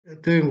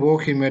Doing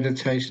walking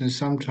meditation,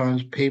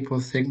 sometimes people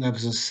think that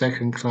is a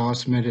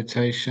second-class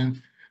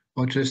meditation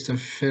or just a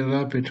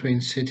filler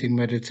between sitting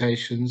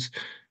meditations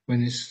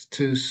when it's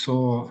too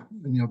sore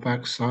in your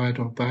backside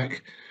or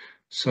back.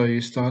 So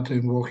you start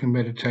doing walking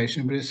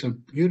meditation, but it's a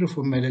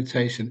beautiful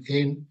meditation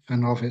in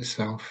and of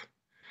itself.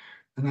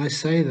 And I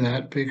say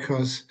that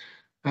because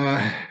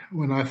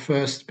when I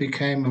first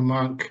became a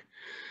monk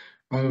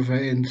over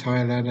in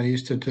Thailand, I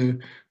used to do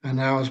an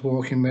hour's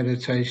walking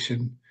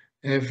meditation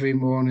every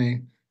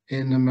morning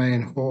in the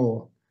main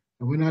hall.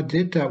 And when I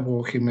did that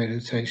walking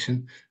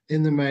meditation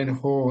in the main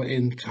hall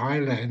in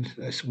Thailand,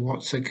 that's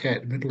Wat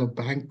Saket, middle of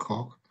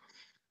Bangkok,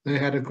 they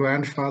had a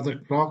grandfather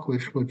clock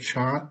which would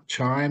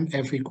chime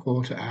every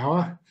quarter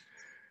hour.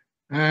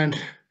 And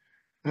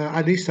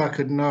at least I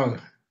could know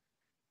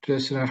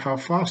just how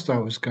fast I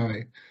was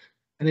going.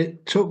 And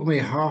it took me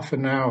half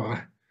an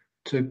hour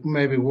to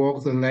maybe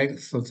walk the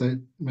length of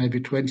the maybe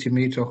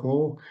 20-meter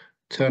hall,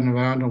 turn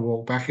around and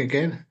walk back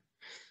again.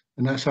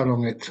 And that's how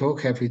long it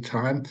took every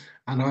time.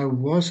 And I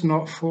was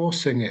not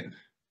forcing it,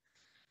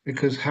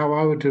 because how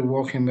I would do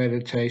walking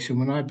meditation,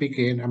 when I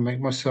begin, I make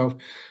myself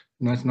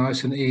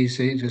nice and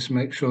easy, just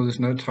make sure there's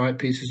no tight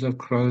pieces of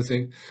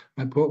clothing.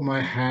 I put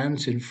my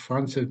hands in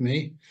front of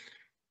me,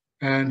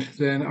 and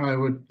then I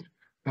would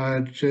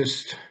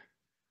just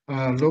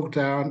look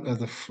down at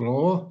the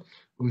floor.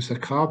 It was a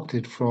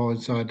carpeted floor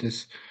inside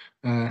this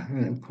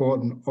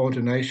important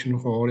ordination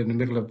hall in the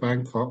middle of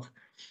Bangkok.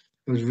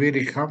 It was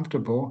really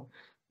comfortable.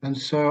 And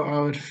so I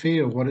would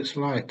feel what it's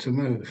like to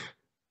move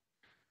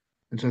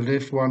and to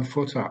lift one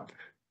foot up,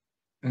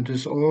 and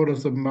just all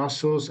of the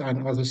muscles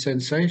and other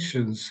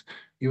sensations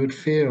you would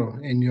feel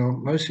in your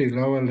mostly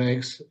lower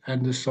legs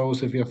and the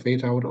soles of your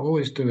feet. I would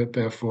always do it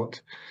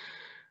barefoot.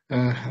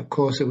 Of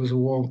course, it was a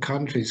warm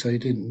country, so you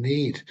didn't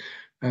need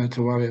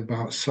to worry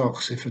about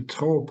socks, if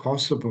at all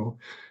possible.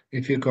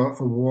 If you've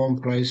got a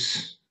warm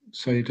place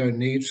so you don't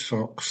need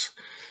socks,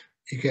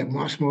 you get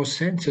much more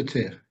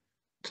sensitive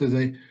to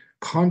the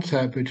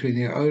contact between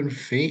your own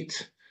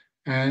feet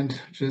and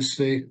just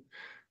the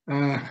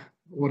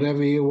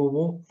whatever you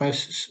were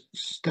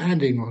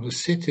standing on or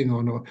sitting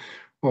on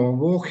or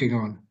walking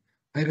on.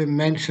 I even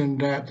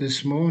mentioned that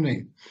this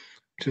morning,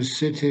 just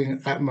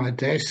sitting at my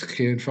desk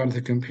here in front of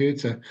the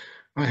computer.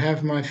 I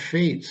have my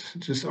feet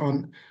just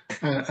on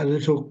a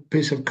little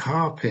piece of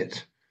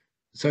carpet.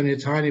 It's only a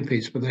tiny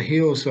piece, but the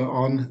heels are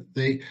on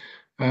the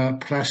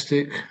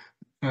plastic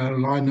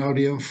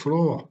linoleum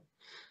floor.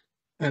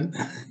 And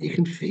you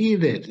can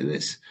feel it.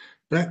 And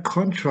that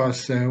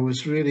contrast there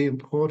was really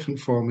important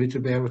for me to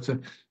be able to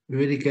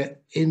really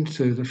get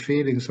into the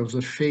feelings of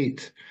the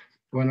feet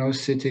when I was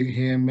sitting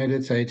here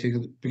meditating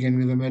at the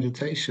beginning of the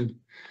meditation.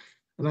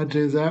 And I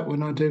do that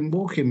when I'm doing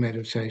walking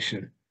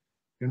meditation.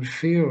 You can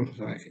feel,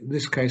 like in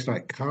this case,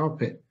 like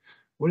carpet,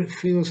 what it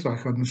feels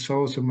like on the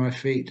soles of my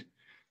feet.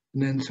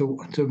 And then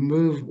to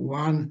move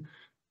one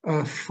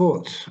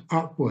foot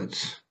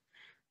upwards.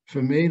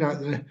 For me,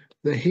 like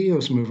the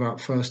heels move up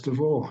first of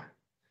all.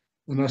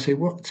 And I say,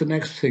 what's the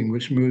next thing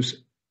which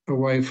moves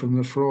away from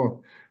the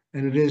floor?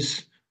 And it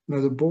is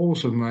the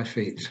balls of my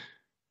feet.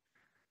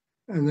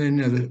 And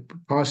then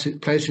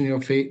placing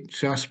your feet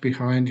just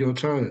behind your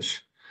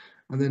toes.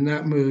 And then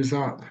that moves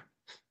up.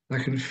 I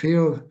can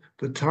feel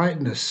the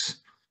tightness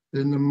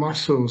in the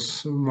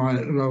muscles of my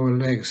lower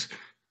legs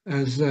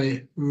as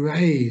they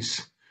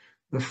raise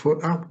the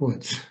foot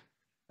upwards.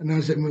 And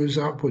as it moves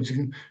upwards, you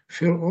can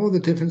feel all the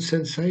different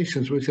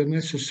sensations which are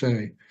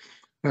necessary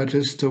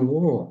just to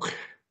walk.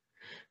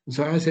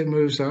 So as it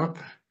moves up,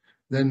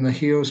 then the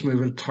heels move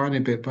a tiny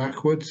bit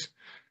backwards,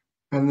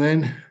 and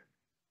then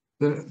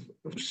the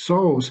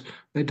soles,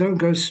 they don't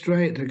go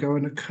straight, they go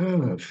in a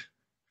curve.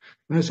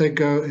 And as they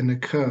go in a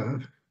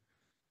curve,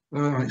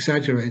 I'm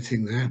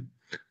exaggerating there,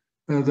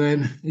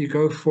 then you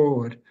go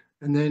forward,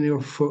 and then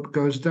your foot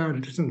goes down.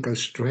 It doesn't go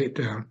straight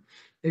down.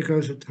 It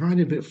goes a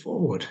tiny bit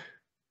forward.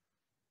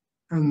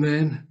 And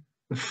then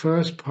the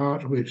first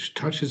part which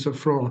touches the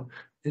floor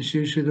is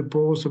usually the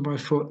balls of my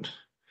foot,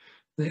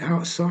 the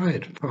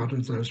outside part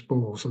of those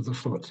balls of the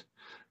foot,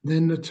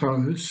 then the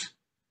toes,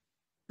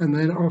 and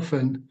then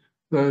often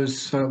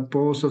those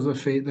balls of the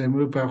feet, they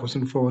move backwards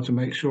and forward to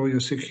make sure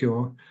you're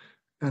secure,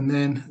 and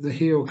then the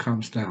heel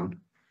comes down,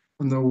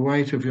 and the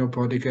weight of your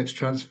body gets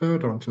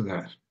transferred onto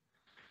that.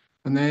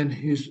 And then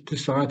you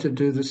decide to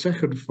do the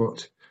second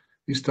foot.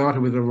 You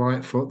started with the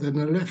right foot, then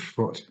the left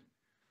foot.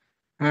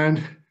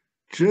 And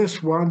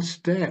just one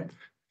step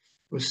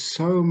was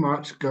so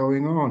much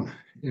going on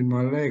in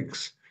my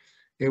legs.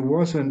 It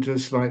wasn't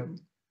just like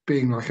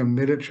being like a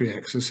military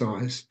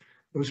exercise.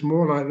 It was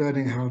more like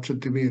learning how to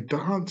be a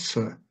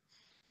dancer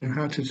and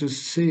how to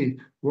just see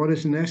what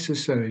is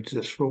necessary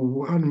just for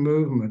one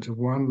movement of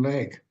one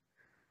leg,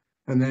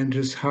 and then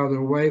just how the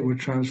weight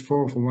would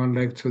transform from one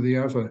leg to the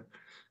other.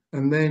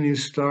 And then you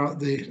start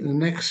the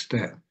next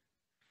step.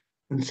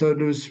 And so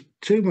there was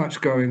too much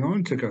going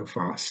on to go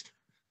fast.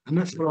 And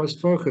that's what I was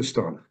focused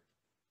on.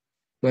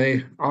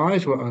 The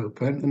eyes were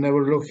open and they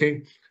were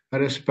looking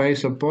at a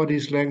space of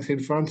body's length in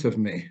front of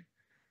me.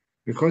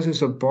 because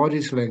it's a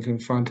body's length in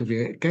front of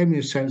you, it gave me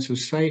a sense of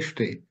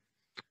safety.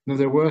 Now,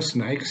 there were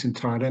snakes in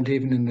Thailand,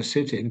 even in the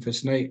city, and if a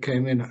snake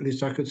came in, at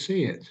least I could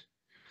see it.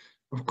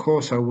 Of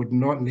course, I would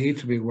not need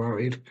to be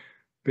worried,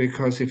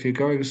 because if you're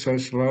going so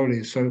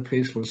slowly, so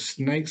peaceful,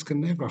 snakes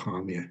can never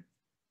harm you.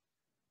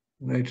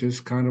 They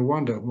just kind of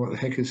wonder, what the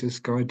heck is this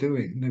guy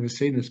doing? Never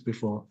seen this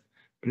before.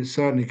 But it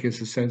certainly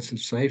gives a sense of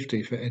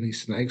safety for any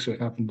snakes who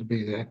happen to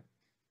be there.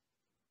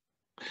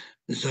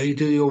 And so you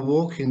do your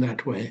walking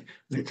that way,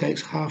 and it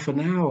takes half an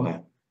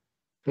hour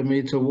for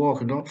me to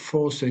walk, not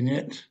forcing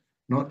it,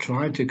 not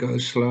trying to go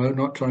slow,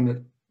 not trying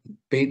to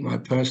beat my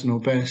personal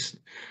best,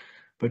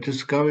 but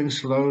just going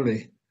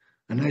slowly.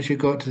 And as you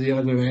got to the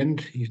other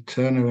end, you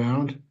turn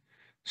around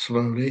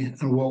slowly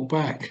and walk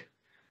back.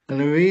 And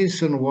the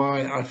reason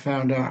why I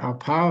found out how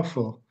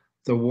powerful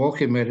the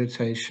walking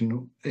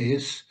meditation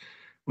is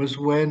was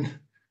when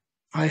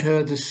I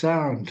heard the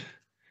sound,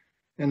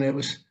 and it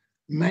was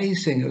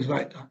amazing. It was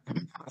like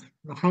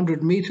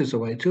 100 meters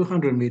away,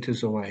 200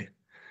 meters away.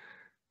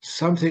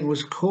 Something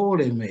was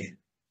calling me.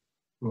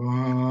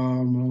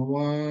 Brahma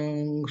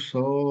Wang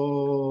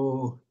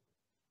So.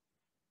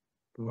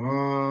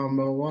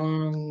 Brahma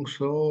Wang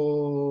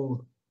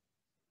So.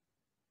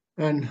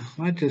 And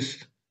I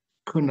just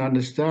couldn't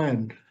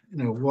understand,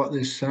 what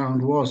this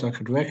sound was. I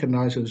could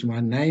recognize it was my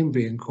name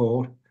being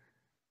called,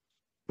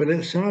 but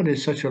it sounded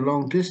such a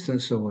long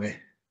distance away.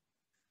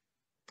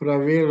 But I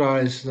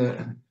realized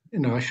that,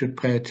 I should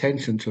pay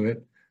attention to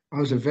it. I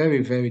was a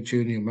very, very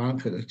junior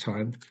monk at the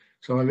time,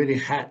 so I really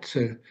had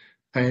to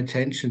pay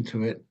attention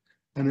to it.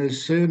 And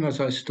as soon as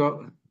I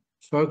stopped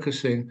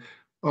focusing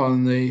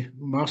on the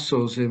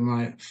muscles in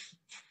my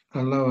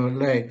lower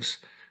legs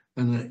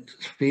and the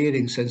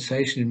feeling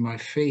sensation in my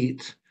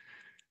feet,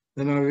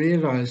 then I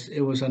realized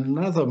it was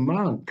another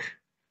monk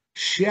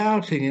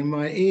shouting in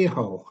my ear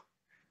hole.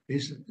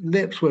 His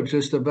lips were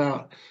just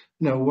about,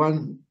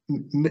 1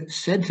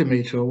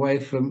 centimeter away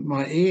from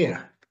my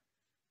ear.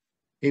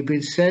 He'd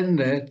been sent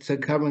there to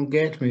come and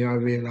get me, I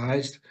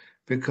realized,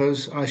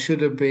 because I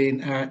should have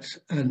been at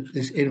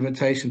this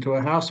invitation to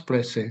a house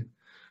blessing,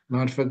 and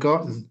I'd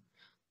forgotten.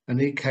 And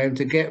he came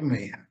to get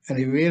me, and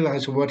he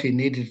realized what he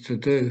needed to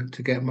do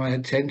to get my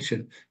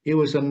attention. He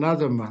was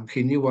another monk.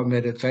 He knew what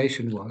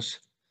meditation was.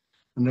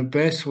 And the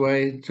best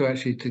way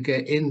to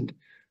get into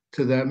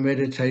that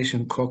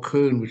meditation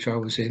cocoon, which I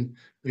was in,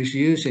 was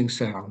using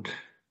sound.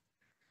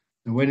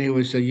 And when he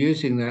was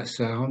using that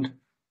sound,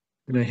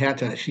 he had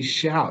to actually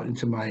shout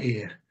into my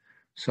ear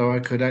so I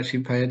could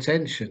actually pay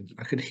attention.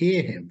 I could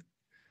hear him.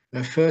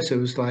 At first, it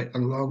was like a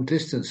long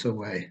distance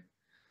away.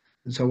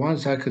 And so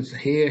once I could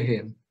hear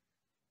him,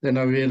 then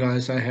I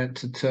realized I had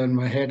to turn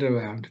my head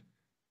around.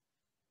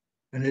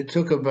 And it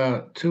took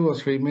about 2 or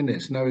 3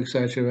 minutes, no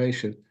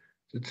exaggeration,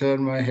 to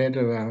turn my head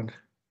around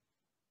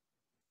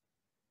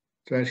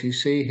to actually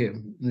see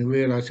him. And I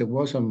realized it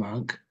was a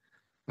monk.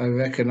 I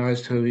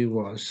recognized who he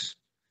was.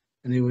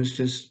 And he was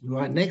just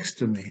right next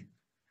to me.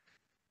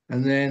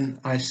 And then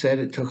I said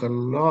it took a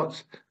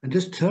lot. And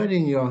just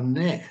turning your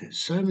neck,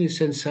 so many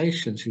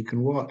sensations you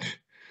can watch.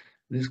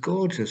 And it's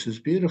gorgeous, it's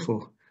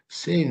beautiful,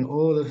 seeing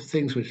all the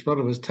things which a lot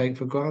of us take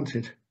for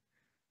granted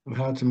of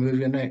how to move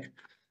your neck.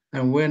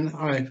 And when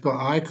I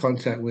got eye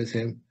contact with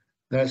him,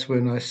 that's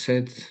when I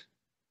said,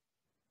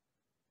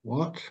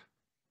 "What?"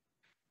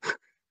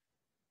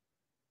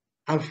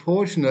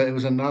 Unfortunately, it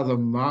was another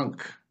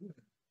monk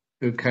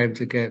who came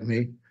to get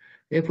me.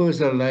 If it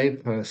was a lay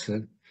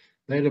person,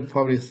 they'd have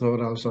probably thought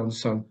I was on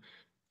some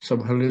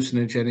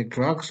hallucinogenic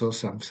drugs or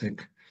something,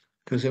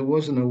 because it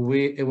was a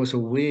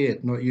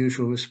weird, not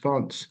usual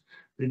response.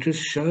 It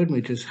just showed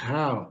me just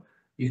how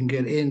you can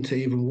get into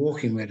even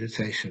walking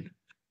meditation.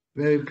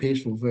 Very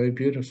peaceful, very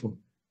beautiful.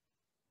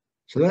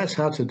 So that's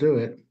how to do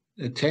it.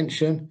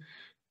 Attention,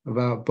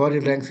 about body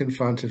length in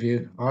front of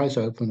you, eyes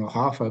open or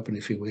half open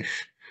if you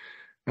wish.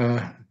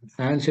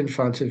 Hands in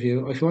front of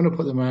you. If you want to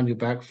put them around your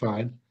back,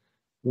 fine.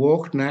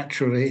 Walk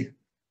naturally.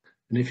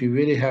 And if you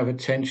really have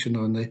attention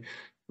on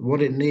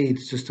what it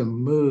needs just to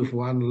move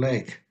one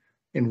leg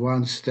in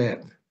one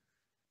step,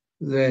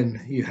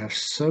 then you have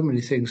so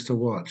many things to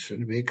watch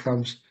and it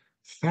becomes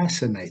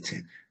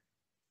fascinating.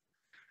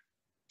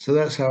 So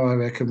that's how I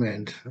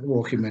recommend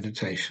walking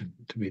meditation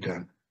to be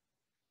done.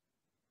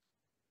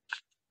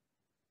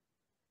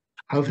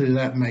 Hopefully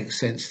that makes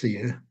sense to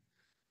you.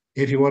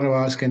 If you want to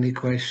ask any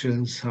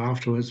questions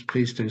afterwards,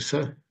 please do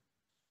so.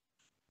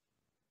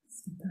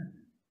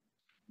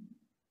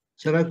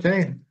 Is that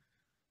okay?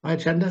 Hi,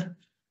 Candā?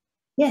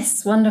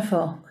 Yes,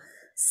 wonderful.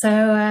 So,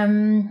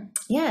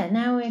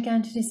 now we're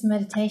going to do some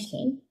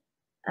meditation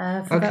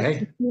for about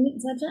 50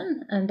 minutes,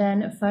 Ajahn, and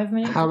then 5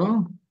 minutes. How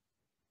long?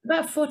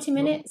 About 40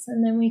 minutes,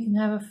 and then we can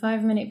have a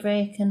 5-minute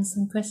break and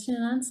some question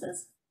and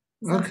answers.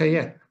 Okay,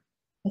 yeah.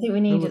 I think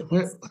we need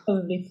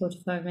probably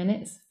 45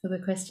 minutes for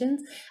the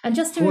questions. And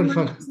just to 45.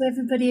 remind to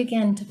everybody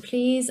again to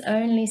please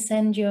only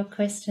send your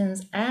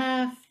questions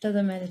after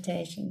the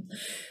meditation.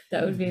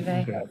 That would be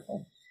very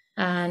helpful.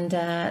 And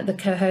the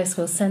co-host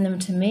will send them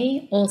to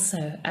me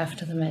also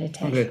after the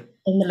meditation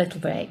in the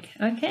little break.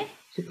 Okay?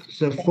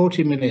 So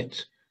 40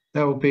 minutes.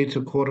 That will be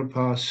to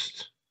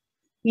 1:15.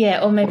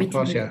 Yeah, or maybe 10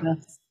 Quarter past, yeah.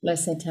 past.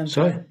 Let's say 10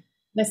 Sorry? past.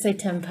 Let's say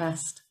 10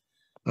 past.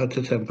 Oh,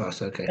 to 10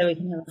 past, okay. So we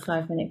can have a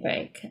 5-minute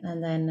break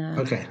and then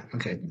Okay.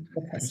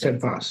 the questions.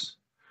 10 past.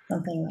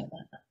 Something like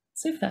that.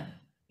 Super.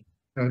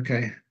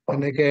 Okay.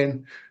 And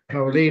again,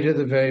 I'll lead at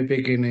the very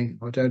beginning.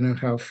 I don't know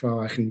how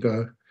far I can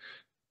go.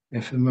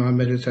 If my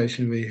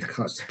meditation really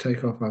starts to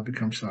take off, I'll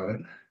become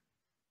silent.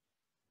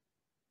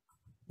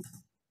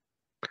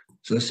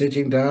 So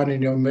sitting down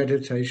in your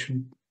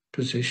meditation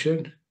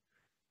position,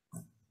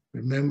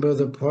 remember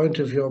the point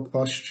of your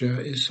posture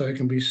is so you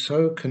can be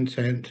so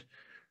content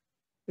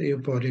that your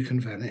body can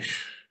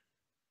vanish.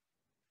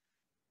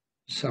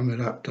 Sum it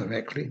up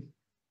directly.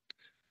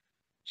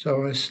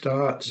 So I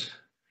start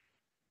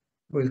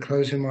with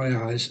closing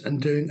my eyes and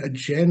doing a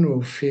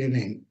general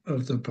feeling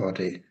of the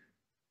body.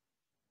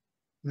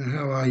 Now,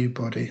 how are you,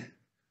 body?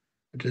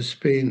 I've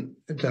just been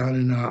down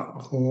in our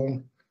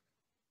hall,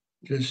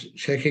 just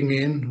checking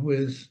in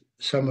with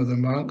some of the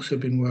monks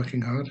who've been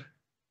working hard,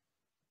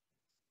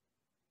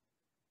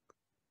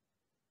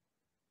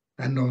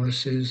 and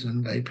novices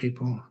and lay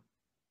people.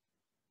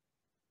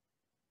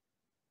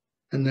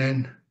 And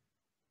then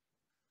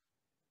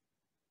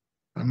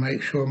I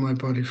make sure my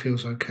body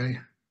feels okay.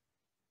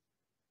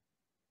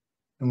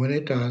 And when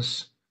it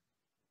does,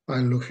 I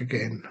look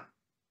again.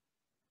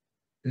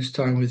 This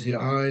time with the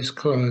eyes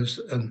closed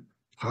and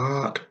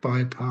part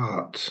by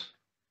part.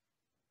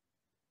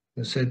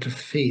 I said to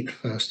feet,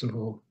 first of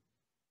all.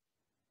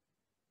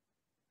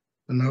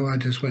 I know I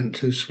just went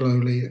too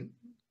slowly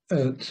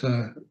at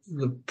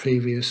the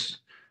previous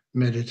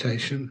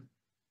meditation.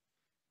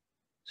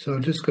 So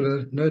I'm just going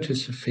to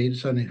notice the feet.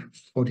 It's only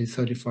 40,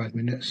 35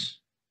 minutes.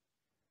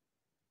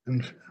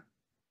 And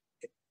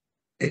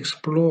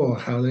explore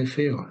how they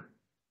feel.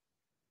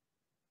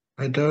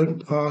 I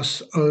don't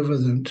pass over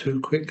them too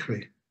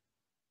quickly.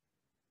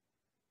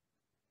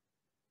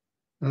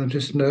 And I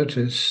just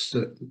notice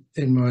that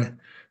in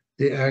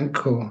the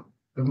ankle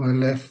of my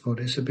left foot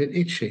is a bit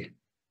itchy.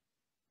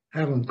 I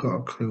haven't got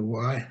a clue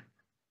why,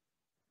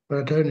 but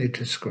I don't need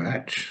to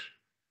scratch.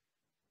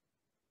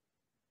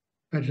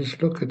 I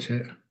just look at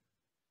it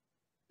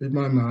with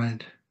my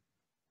mind,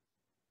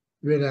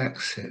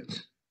 relax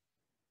it.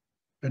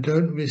 I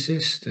don't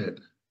resist it,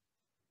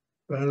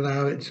 but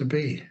allow it to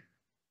be.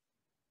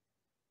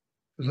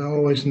 Because I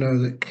always know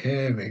that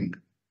caring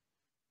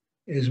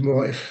is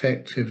more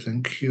effective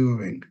than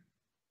curing.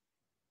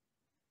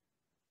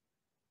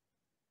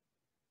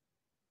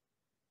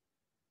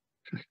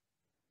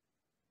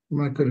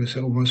 My goodness,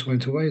 it almost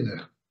went away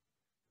there.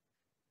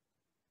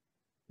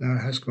 Now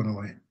it has gone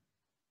away.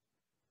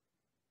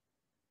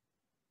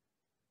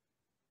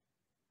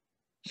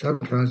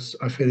 Sometimes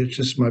I feel it's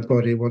just my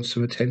body wants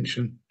some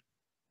attention.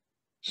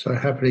 So I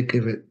happily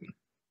give it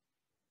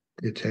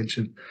the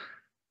attention.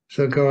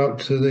 So go up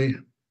to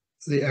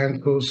the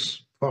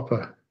ankles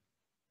proper.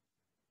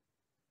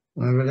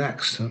 I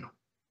relax them.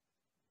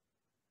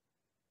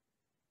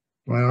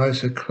 My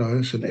eyes are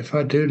closed, and if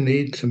I do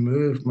need to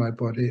move my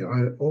body,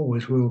 I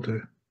always will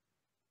do.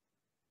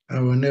 I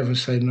will never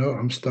say, no,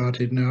 I'm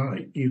started now,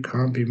 you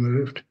can't be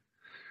moved.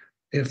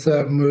 If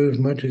that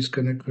movement is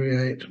going to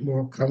create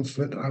more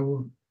comfort, I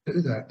will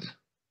do that.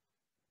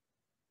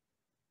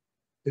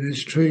 It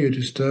is true you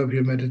disturb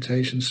your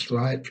meditation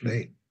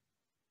slightly,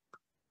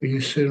 but you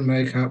soon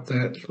make up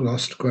that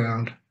lost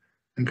ground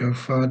and go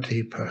far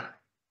deeper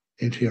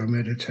into your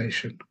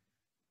meditation.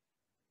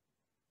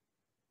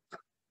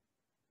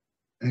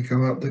 And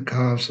go up the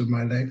calves of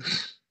my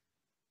legs.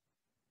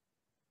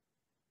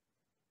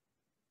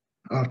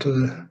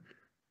 After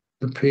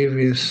the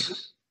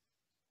previous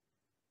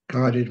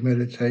guided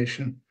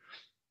meditation,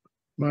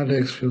 my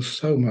legs feel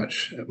so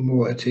much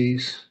more at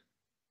ease,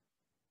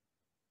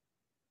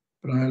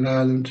 but I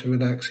allow them to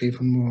relax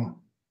even more,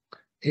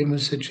 even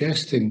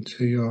suggesting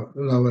to your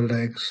lower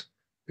legs,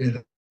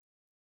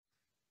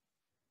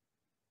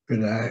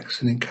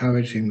 relax, and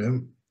encouraging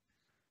them.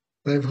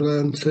 They've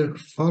learned to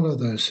follow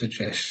those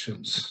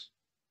suggestions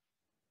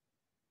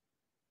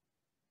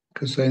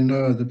because they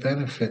know the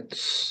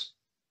benefits.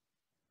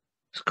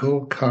 It's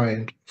called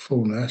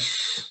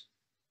kindfulness,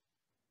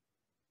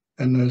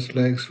 and those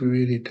legs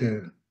really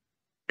do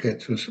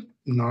get to a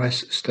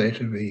nice state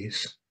of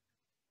ease.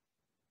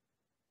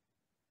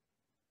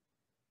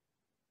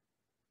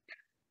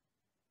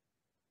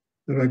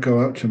 Then I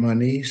go up to my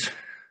knees.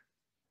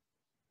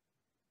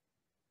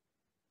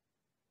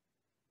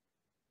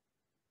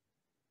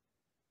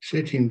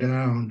 Sitting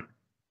down,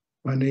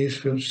 my knees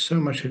feel so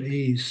much at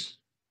ease.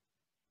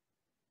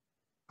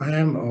 I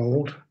am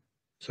old,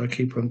 so I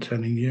keep on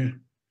telling you.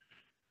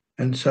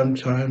 And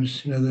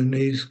sometimes, the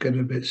knees get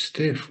a bit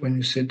stiff when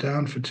you sit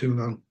down for too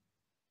long.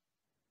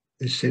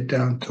 You sit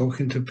down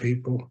talking to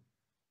people.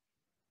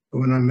 But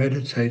when I'm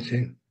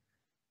meditating,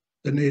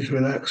 the knees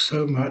relax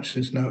so much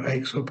there's no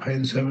aches or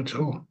pains there at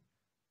all.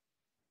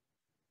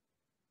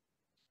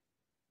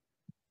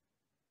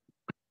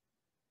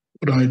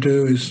 What I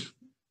do is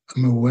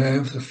I'm aware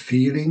of the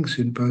feelings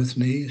in both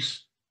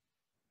knees,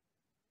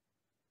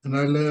 and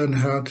I learn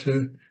how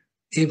to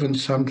even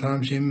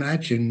sometimes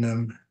imagine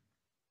them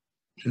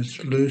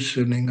just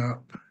loosening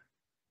up,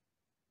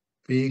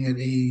 being at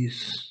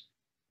ease,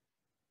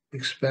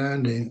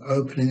 expanding,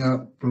 opening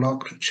up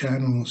blocked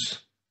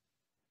channels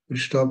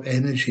which stop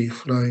energy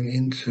flowing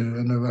into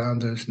and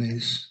around those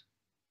knees.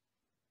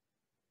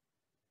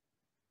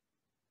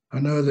 I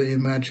know that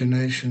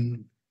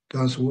imagination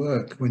does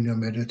work when you're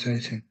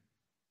meditating.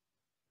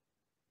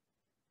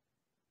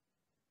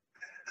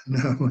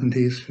 Now my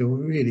knees feel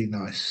really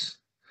nice,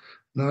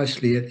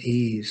 nicely at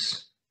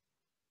ease.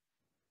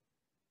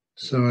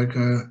 So I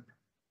go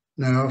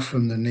now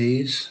from the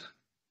knees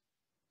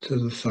to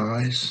the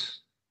thighs.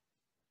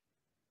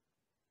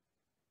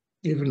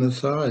 Even the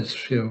thighs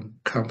feel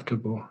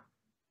comfortable.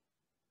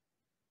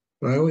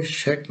 But I always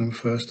check them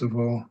first of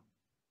all.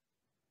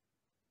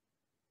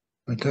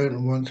 I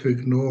don't want to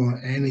ignore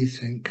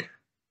anything.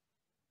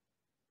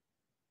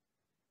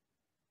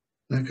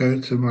 I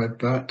go to my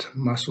butt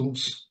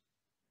muscles.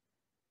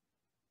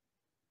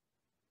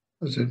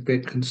 I was a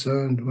bit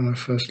concerned when I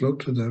first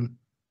looked at them.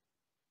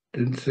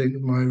 Didn't think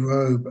my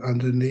robe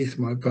underneath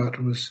my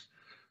butt was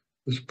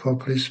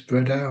properly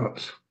spread out.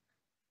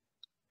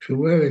 If you're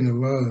wearing a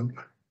robe,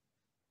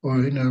 or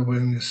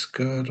wearing a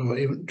skirt, or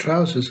even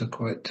trousers are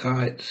quite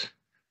tight,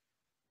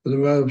 but the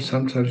robe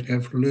sometimes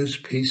have loose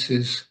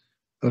pieces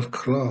of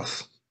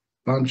cloth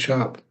bunch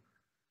up,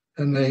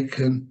 and they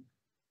can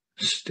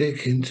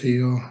stick into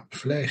your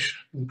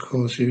flesh and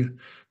cause you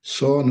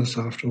soreness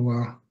after a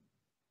while.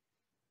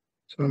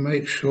 So I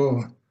make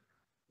sure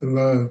the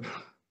robe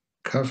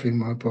covering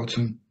my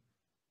bottom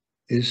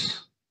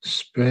is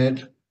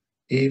spread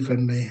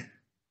evenly,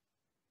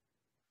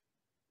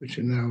 which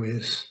it now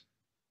is.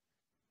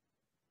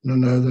 And I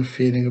know the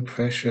feeling of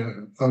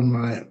pressure on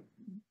my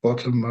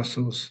bottom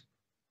muscles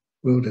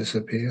will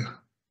disappear.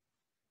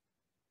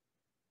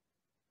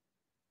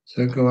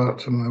 So go up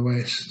to my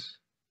waist.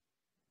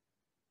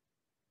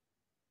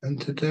 And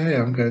today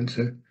I'm going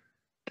to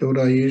do what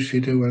I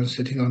usually do when I'm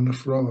sitting on the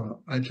floor.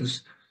 I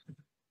just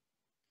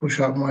push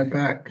up my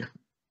back,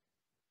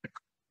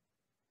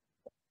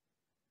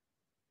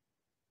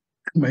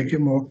 make it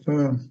more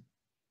firm.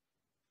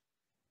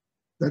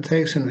 That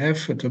takes an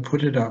effort to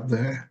put it up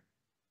there,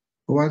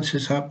 but once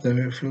it's up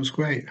there, it feels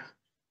great.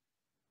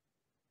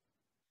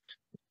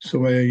 It's the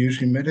way I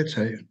usually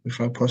meditate,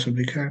 if I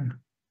possibly can.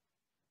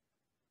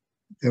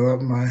 Go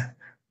up my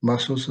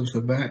muscles of the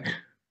back,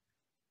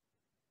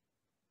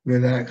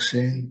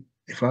 relaxing.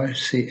 If I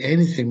see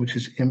anything which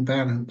is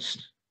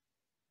imbalanced,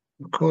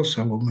 of course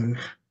I will move.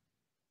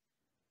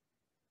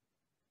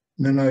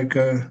 And then I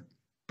go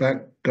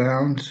back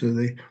down to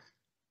the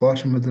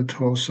bottom of the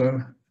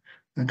torso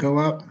and go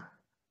up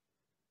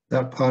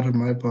that part of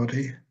my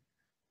body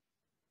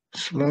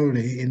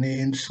slowly in the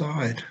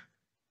inside.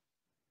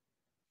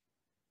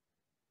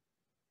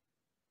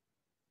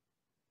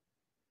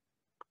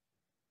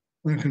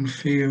 I can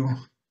feel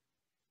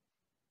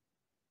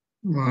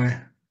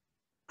my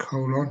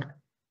colon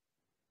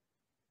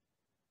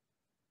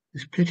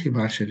is pretty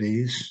much at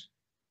ease.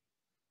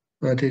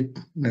 I did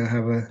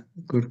have a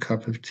good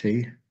cup of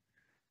tea.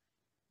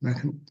 And I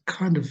can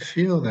kind of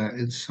feel that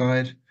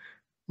inside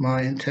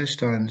my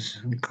intestines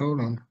and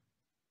colon.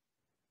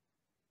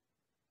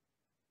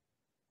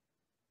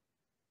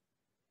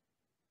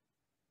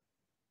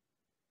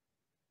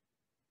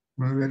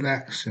 I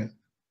relax it.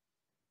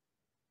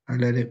 I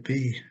let it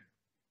be.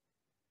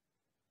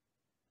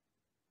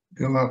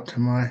 Go up to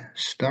my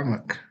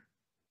stomach.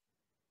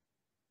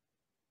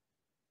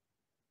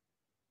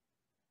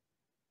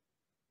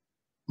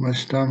 My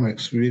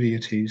stomach's really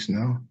at ease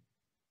now.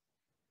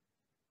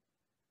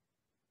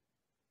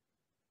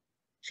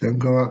 So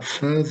go up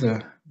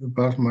further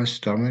above my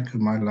stomach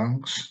and my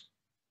lungs.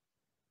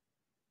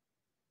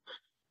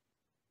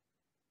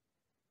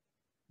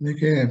 And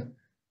again,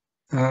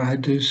 I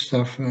do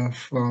suffer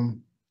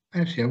from,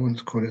 actually I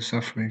wouldn't call it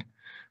suffering.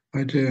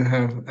 I do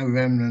have a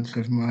remnant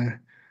of my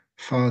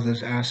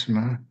father's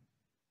asthma,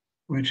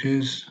 which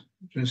is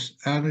just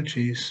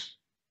allergies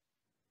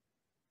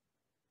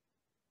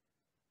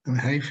and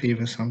hay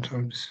fever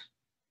sometimes.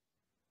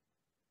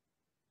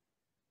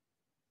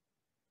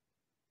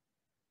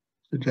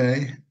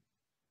 Today,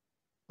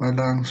 my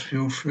lungs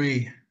feel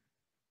free.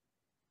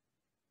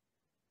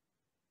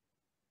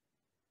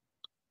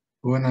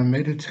 When I'm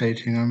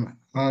meditating, I'm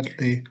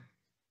hardly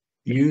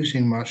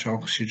using much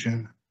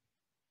oxygen,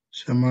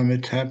 so my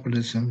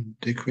metabolism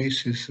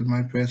decreases and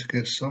my breath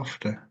gets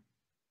softer.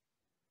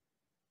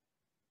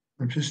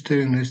 I'm just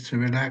doing this to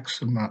relax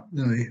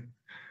the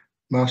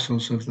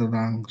muscles of the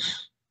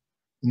lungs,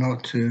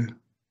 not to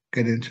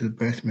get into the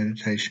breath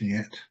meditation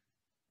yet.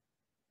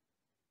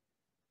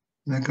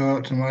 And I go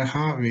up to my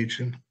heart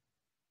region.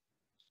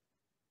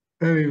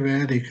 Very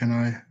rarely can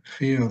I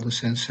feel the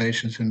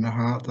sensations in the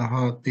heart. The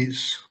heart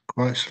beats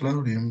quite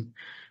slowly and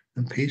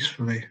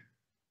peacefully.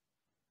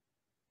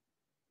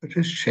 But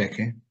just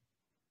checking,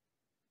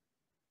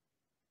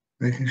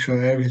 making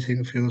sure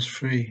everything feels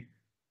free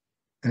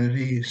and at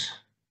ease.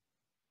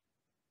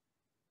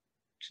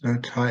 There's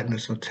no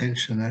tightness or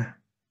tension there.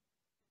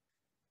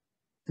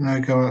 And I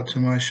go up to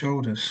my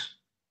shoulders.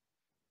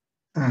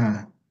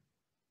 I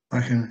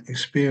can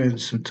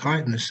experience some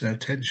tightness there,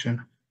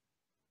 tension.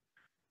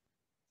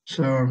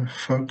 So I'm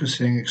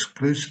focusing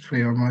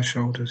exclusively on my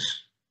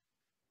shoulders.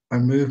 I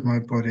move my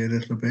body a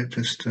little bit,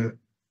 just a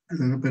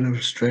little bit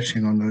of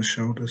stretching on those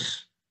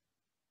shoulders.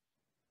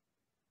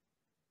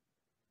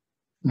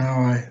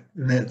 Now I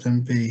let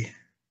them be.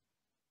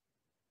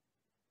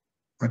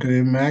 I do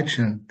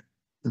imagine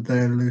that they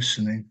are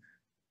loosening.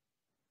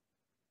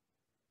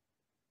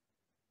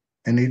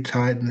 Any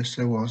tightness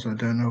there was, I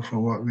don't know for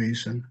what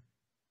reason,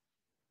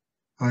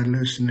 I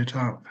loosen it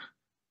up.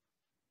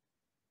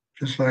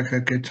 Just like a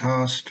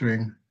guitar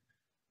string,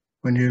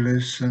 when you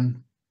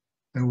loosen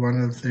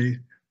one of the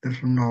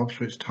little knobs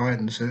which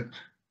tightens it,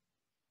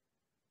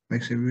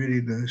 makes it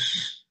really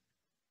loose,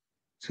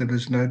 so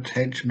there's no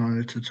tension on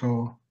it at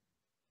all.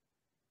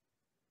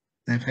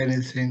 And if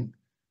anything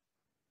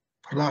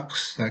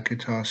plucks that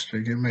guitar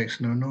string, it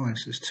makes no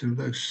noise, it's too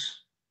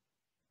loose.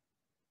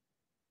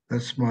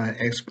 That's my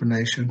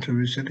explanation to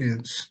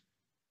resilience.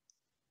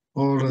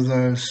 All of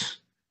those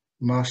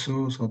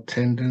muscles or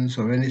tendons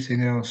or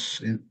anything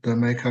else that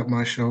make up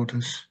my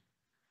shoulders,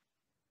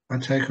 I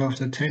take off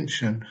the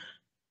tension.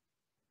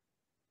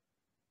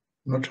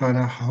 I'm not trying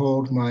to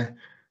hold my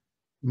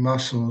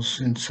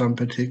muscles in some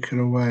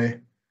particular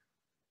way.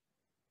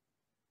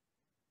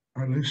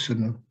 I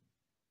loosen them.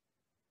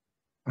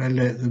 I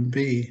let them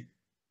be.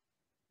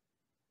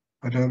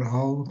 I don't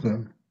hold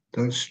them,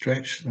 don't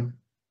stretch them.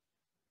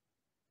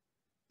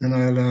 Then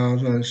I allow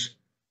those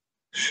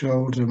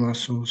shoulder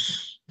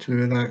muscles to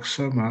relax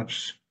so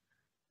much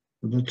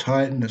that the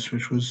tightness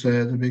which was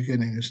there at the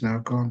beginning is now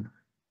gone.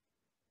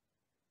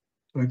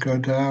 So I go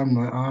down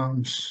my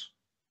arms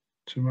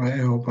to my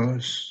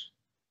elbows.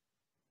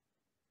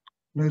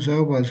 Those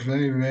elbows,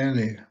 very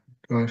rarely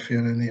do I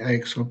feel any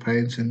aches or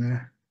pains in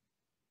there.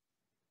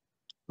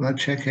 But I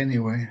check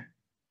anyway.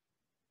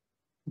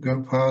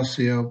 Go past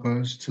the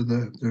elbows to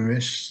the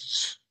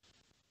wrists.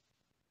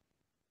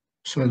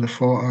 So the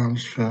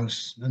forearms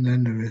first, and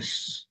then the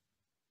wrists.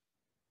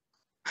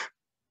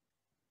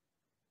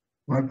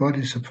 My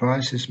body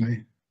surprises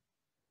me.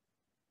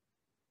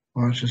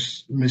 I was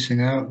just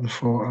missing out the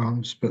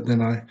forearms, but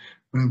then I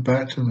went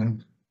back to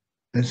them.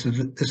 It's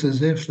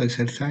as if they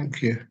said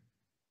thank you.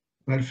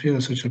 I feel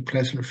such a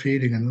pleasant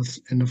feeling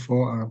in the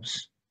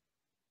forearms.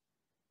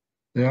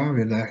 They are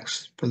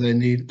relaxed, but they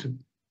need to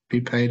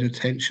be paid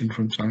attention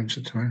from time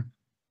to time.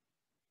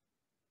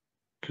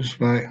 Just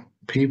like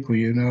people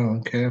you know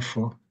and care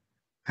for,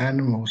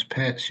 animals,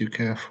 pets you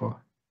care for.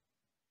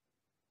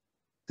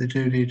 They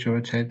do need your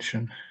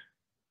attention,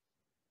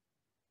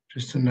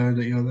 just to know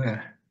that you're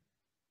there.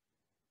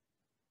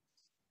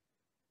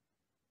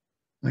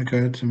 I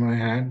go to my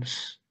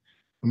hands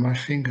and my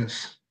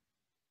fingers.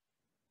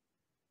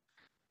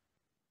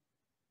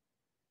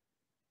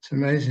 It's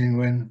amazing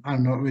when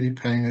I'm not really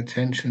paying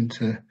attention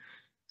to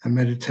a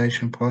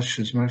meditation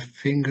postures. My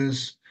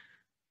fingers,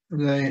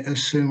 they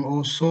assume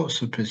all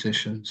sorts of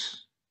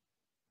positions.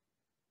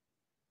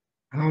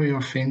 How are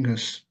your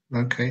fingers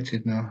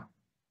located now?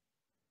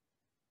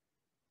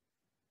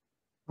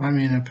 I'm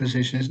in a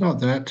position, it's not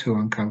that too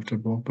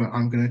uncomfortable, but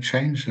I'm going to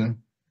change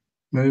them,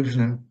 move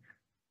them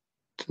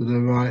to the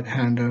right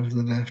hand over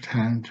the left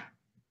hand,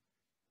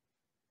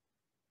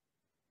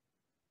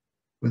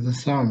 with the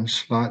thumbs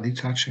slightly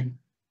touching.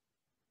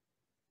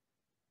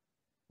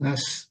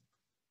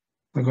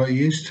 I got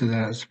used to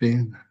that as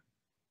being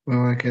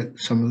where I get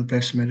some of the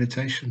best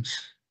meditations.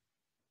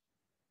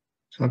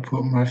 So I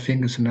put my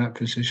fingers in that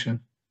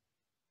position.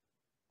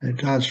 It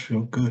does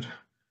feel good.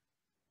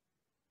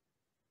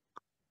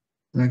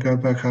 And I go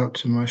back up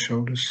to my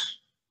shoulders.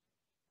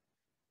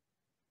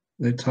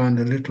 They're tightened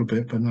a little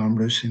bit, but now I'm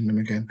loosening them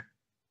again.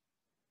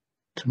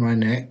 To my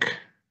neck.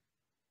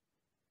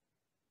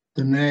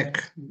 The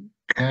neck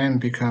can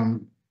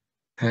become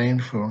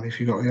painful if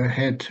you got your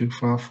head too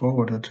far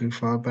forward or too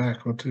far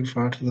back or too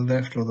far to the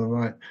left or the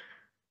right.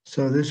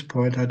 So at this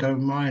point, I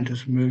don't mind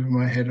just moving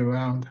my head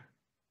around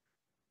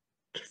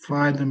to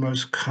find the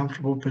most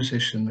comfortable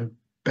position, the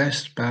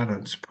best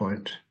balance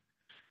point,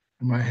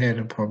 my head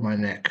upon my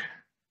neck.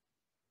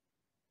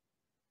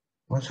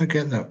 Once I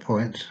get that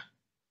point,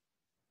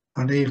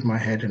 I leave my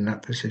head in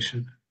that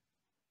position.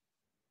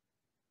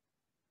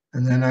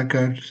 And then I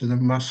go to the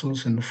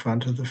muscles in the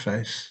front of the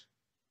face.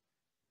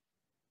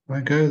 I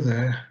go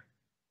there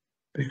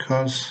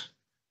because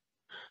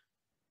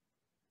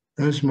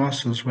those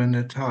muscles, when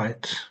they're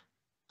tight,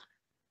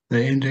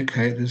 they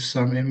indicate there's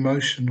some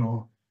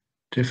emotional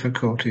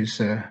difficulties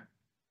there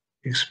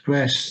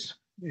expressed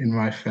in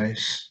my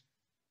face.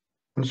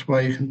 That's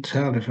why you can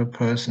tell if a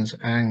person's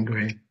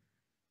angry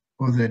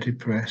or they're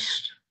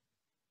depressed.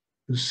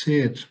 You see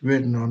it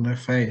written on their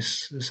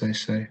face, as they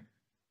say.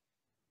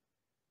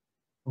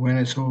 When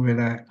it's all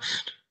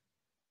relaxed,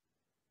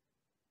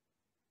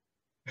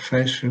 the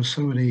face feels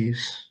so at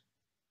ease.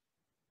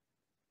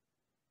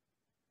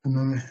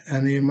 And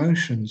the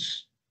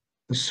emotions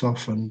are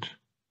softened.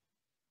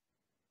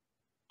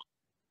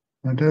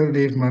 I don't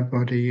leave my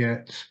body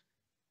yet.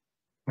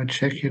 I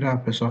check it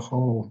up as a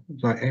whole,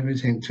 like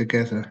everything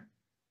together.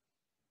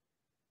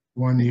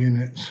 1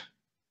 unit.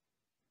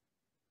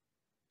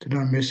 Did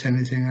I miss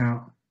anything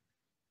out?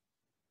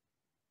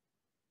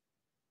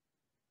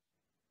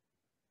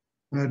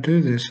 And I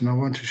do this and I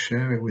want to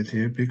share it with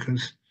you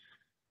because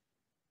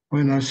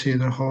when I see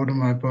the whole of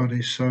my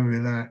body so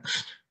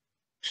relaxed,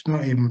 it's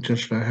not even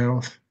just for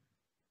health.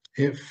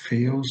 It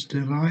feels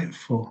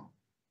delightful.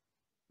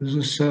 There's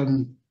a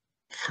certain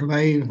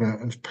flavour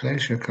of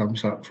pleasure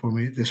comes up for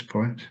me at this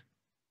point.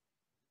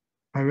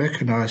 I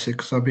recognise it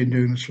because I've been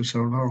doing this for so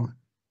long.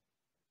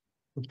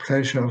 The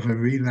pleasure of a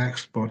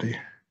relaxed body.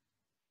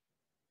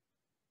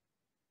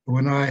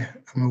 When I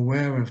am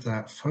aware of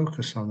that,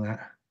 focus on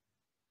that,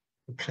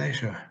 the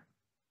pleasure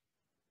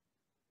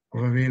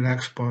of a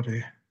relaxed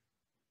body,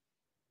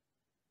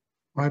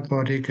 my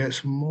body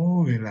gets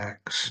more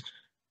relaxed.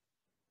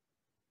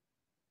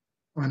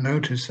 I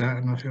notice that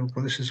and I feel,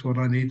 well, this is what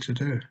I need to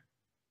do,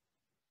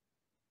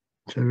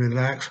 to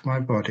relax my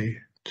body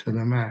to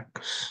the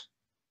max.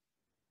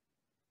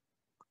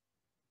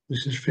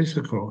 This is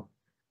physical.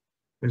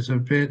 There's a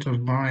bit of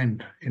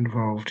mind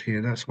involved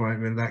here. That's why it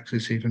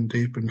relaxes even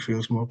deeper and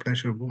feels more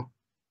pleasurable.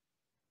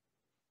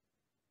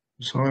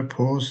 So I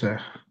pause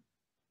there.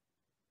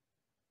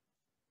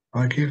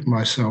 I give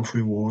myself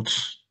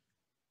rewards.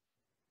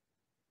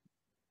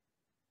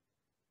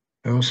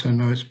 I also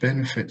know its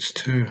benefits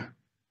too.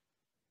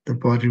 The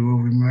body will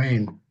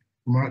remain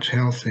much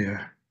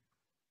healthier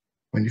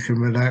when you can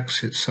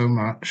relax it so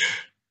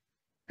much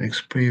and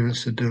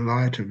experience the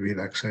delight of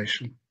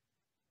relaxation.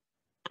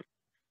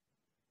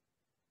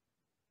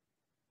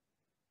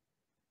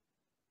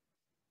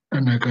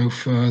 And I go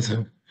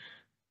further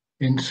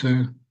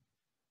into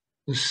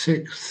the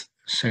 6th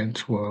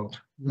sense world,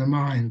 the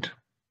mind.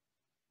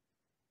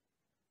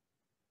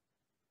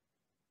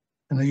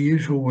 And the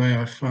usual way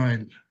I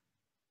find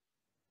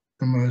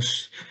the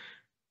most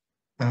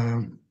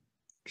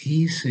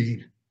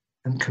easy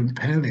and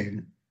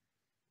compelling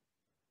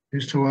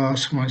is to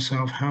ask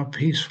myself, how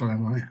peaceful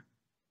am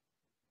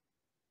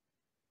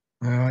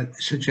I? I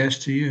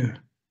suggest to you,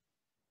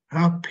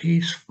 how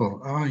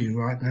peaceful are you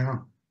right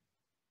now?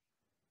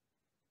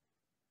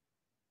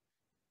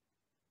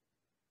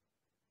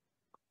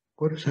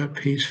 What does that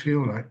peace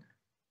feel like?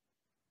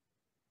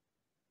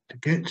 To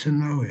get to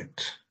know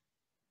it.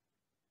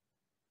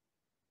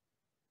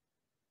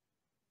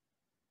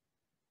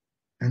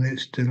 And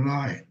its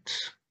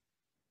delights.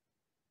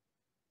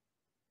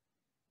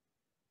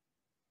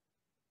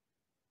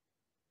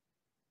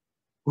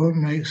 What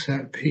makes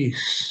that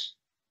peace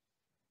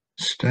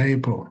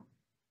stable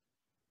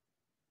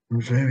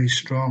and very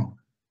strong?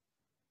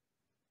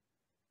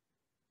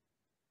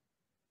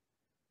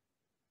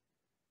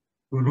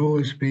 It will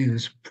always be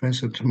this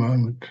present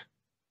moment.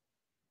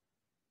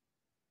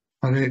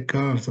 I let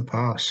go of the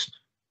past.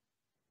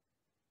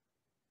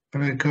 I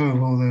let go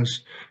of all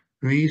those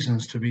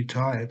reasons to be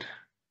tired.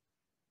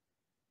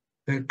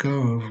 Let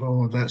go of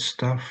all that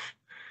stuff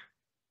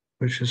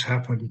which has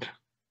happened.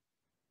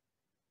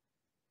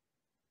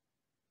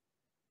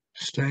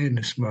 Stay in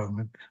this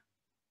moment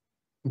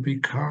and be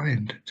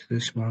kind to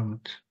this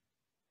moment.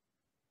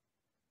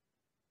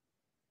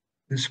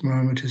 This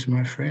moment is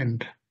my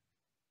friend.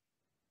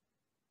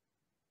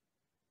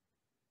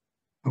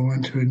 I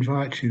want to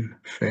invite you,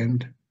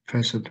 friend,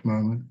 present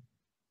moment,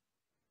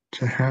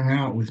 to hang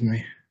out with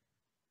me.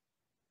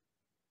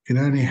 You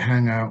can only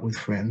hang out with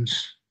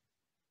friends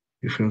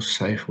you feel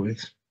safe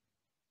with.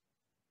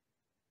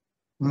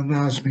 It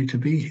allows me to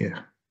be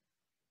here.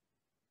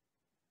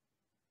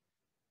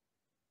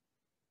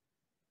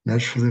 And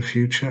as for the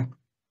future,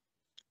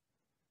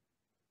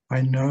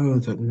 I know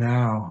that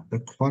now, the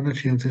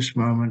quality of this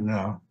moment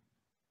now,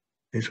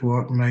 is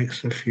what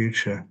makes the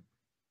future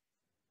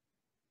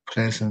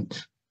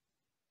pleasant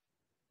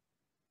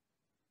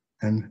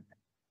and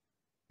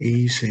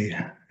easy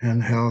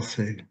and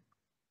healthy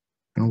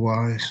and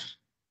wise.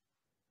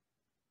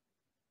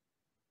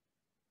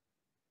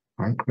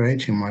 I'm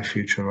creating my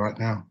future right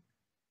now.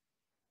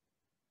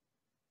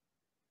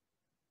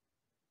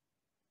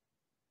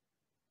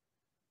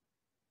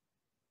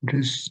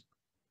 Just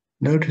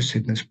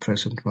noticing this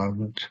present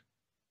moment.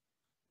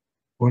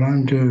 What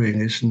I'm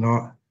doing is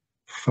not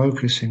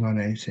focusing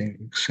on anything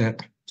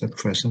except the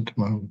present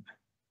moment.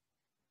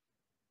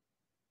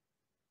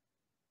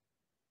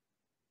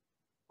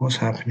 What's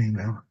happening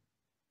now?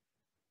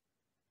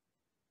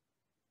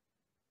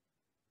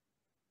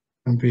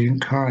 I'm being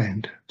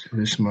kind to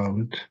this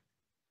moment.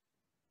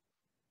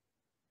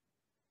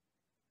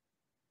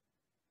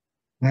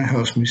 That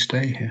helps me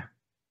stay here.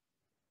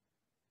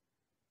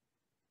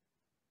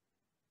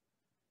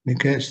 It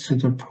gets to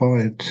the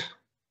point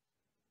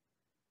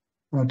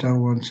I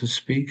don't want to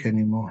speak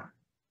anymore.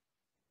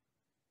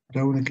 I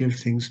don't want to give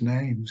things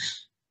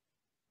names.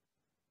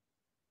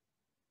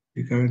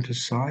 You go into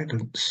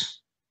silence.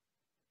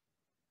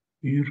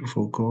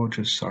 Beautiful,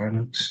 gorgeous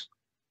silence.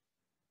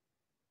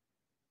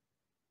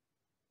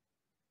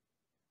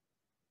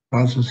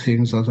 Other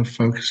things, other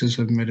focuses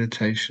of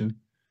meditation,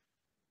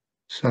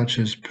 such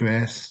as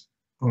breath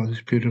or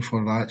these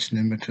beautiful lights and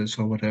emitters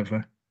or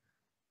whatever,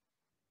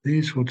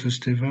 these will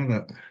just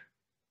develop.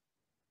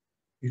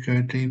 You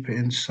go deeper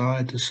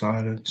inside the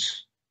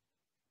silence,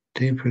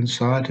 deeper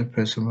inside the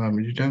present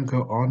moment. You don't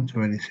go on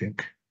to anything.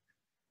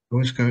 You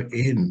always go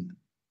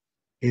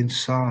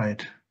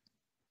inside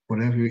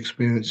whatever you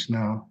experience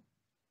now,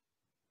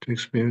 to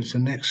experience the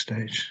next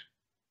stage.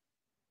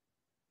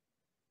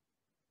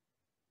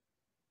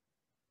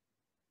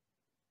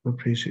 But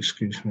please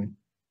excuse me.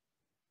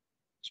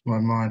 My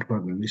mind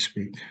won't let me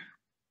speak.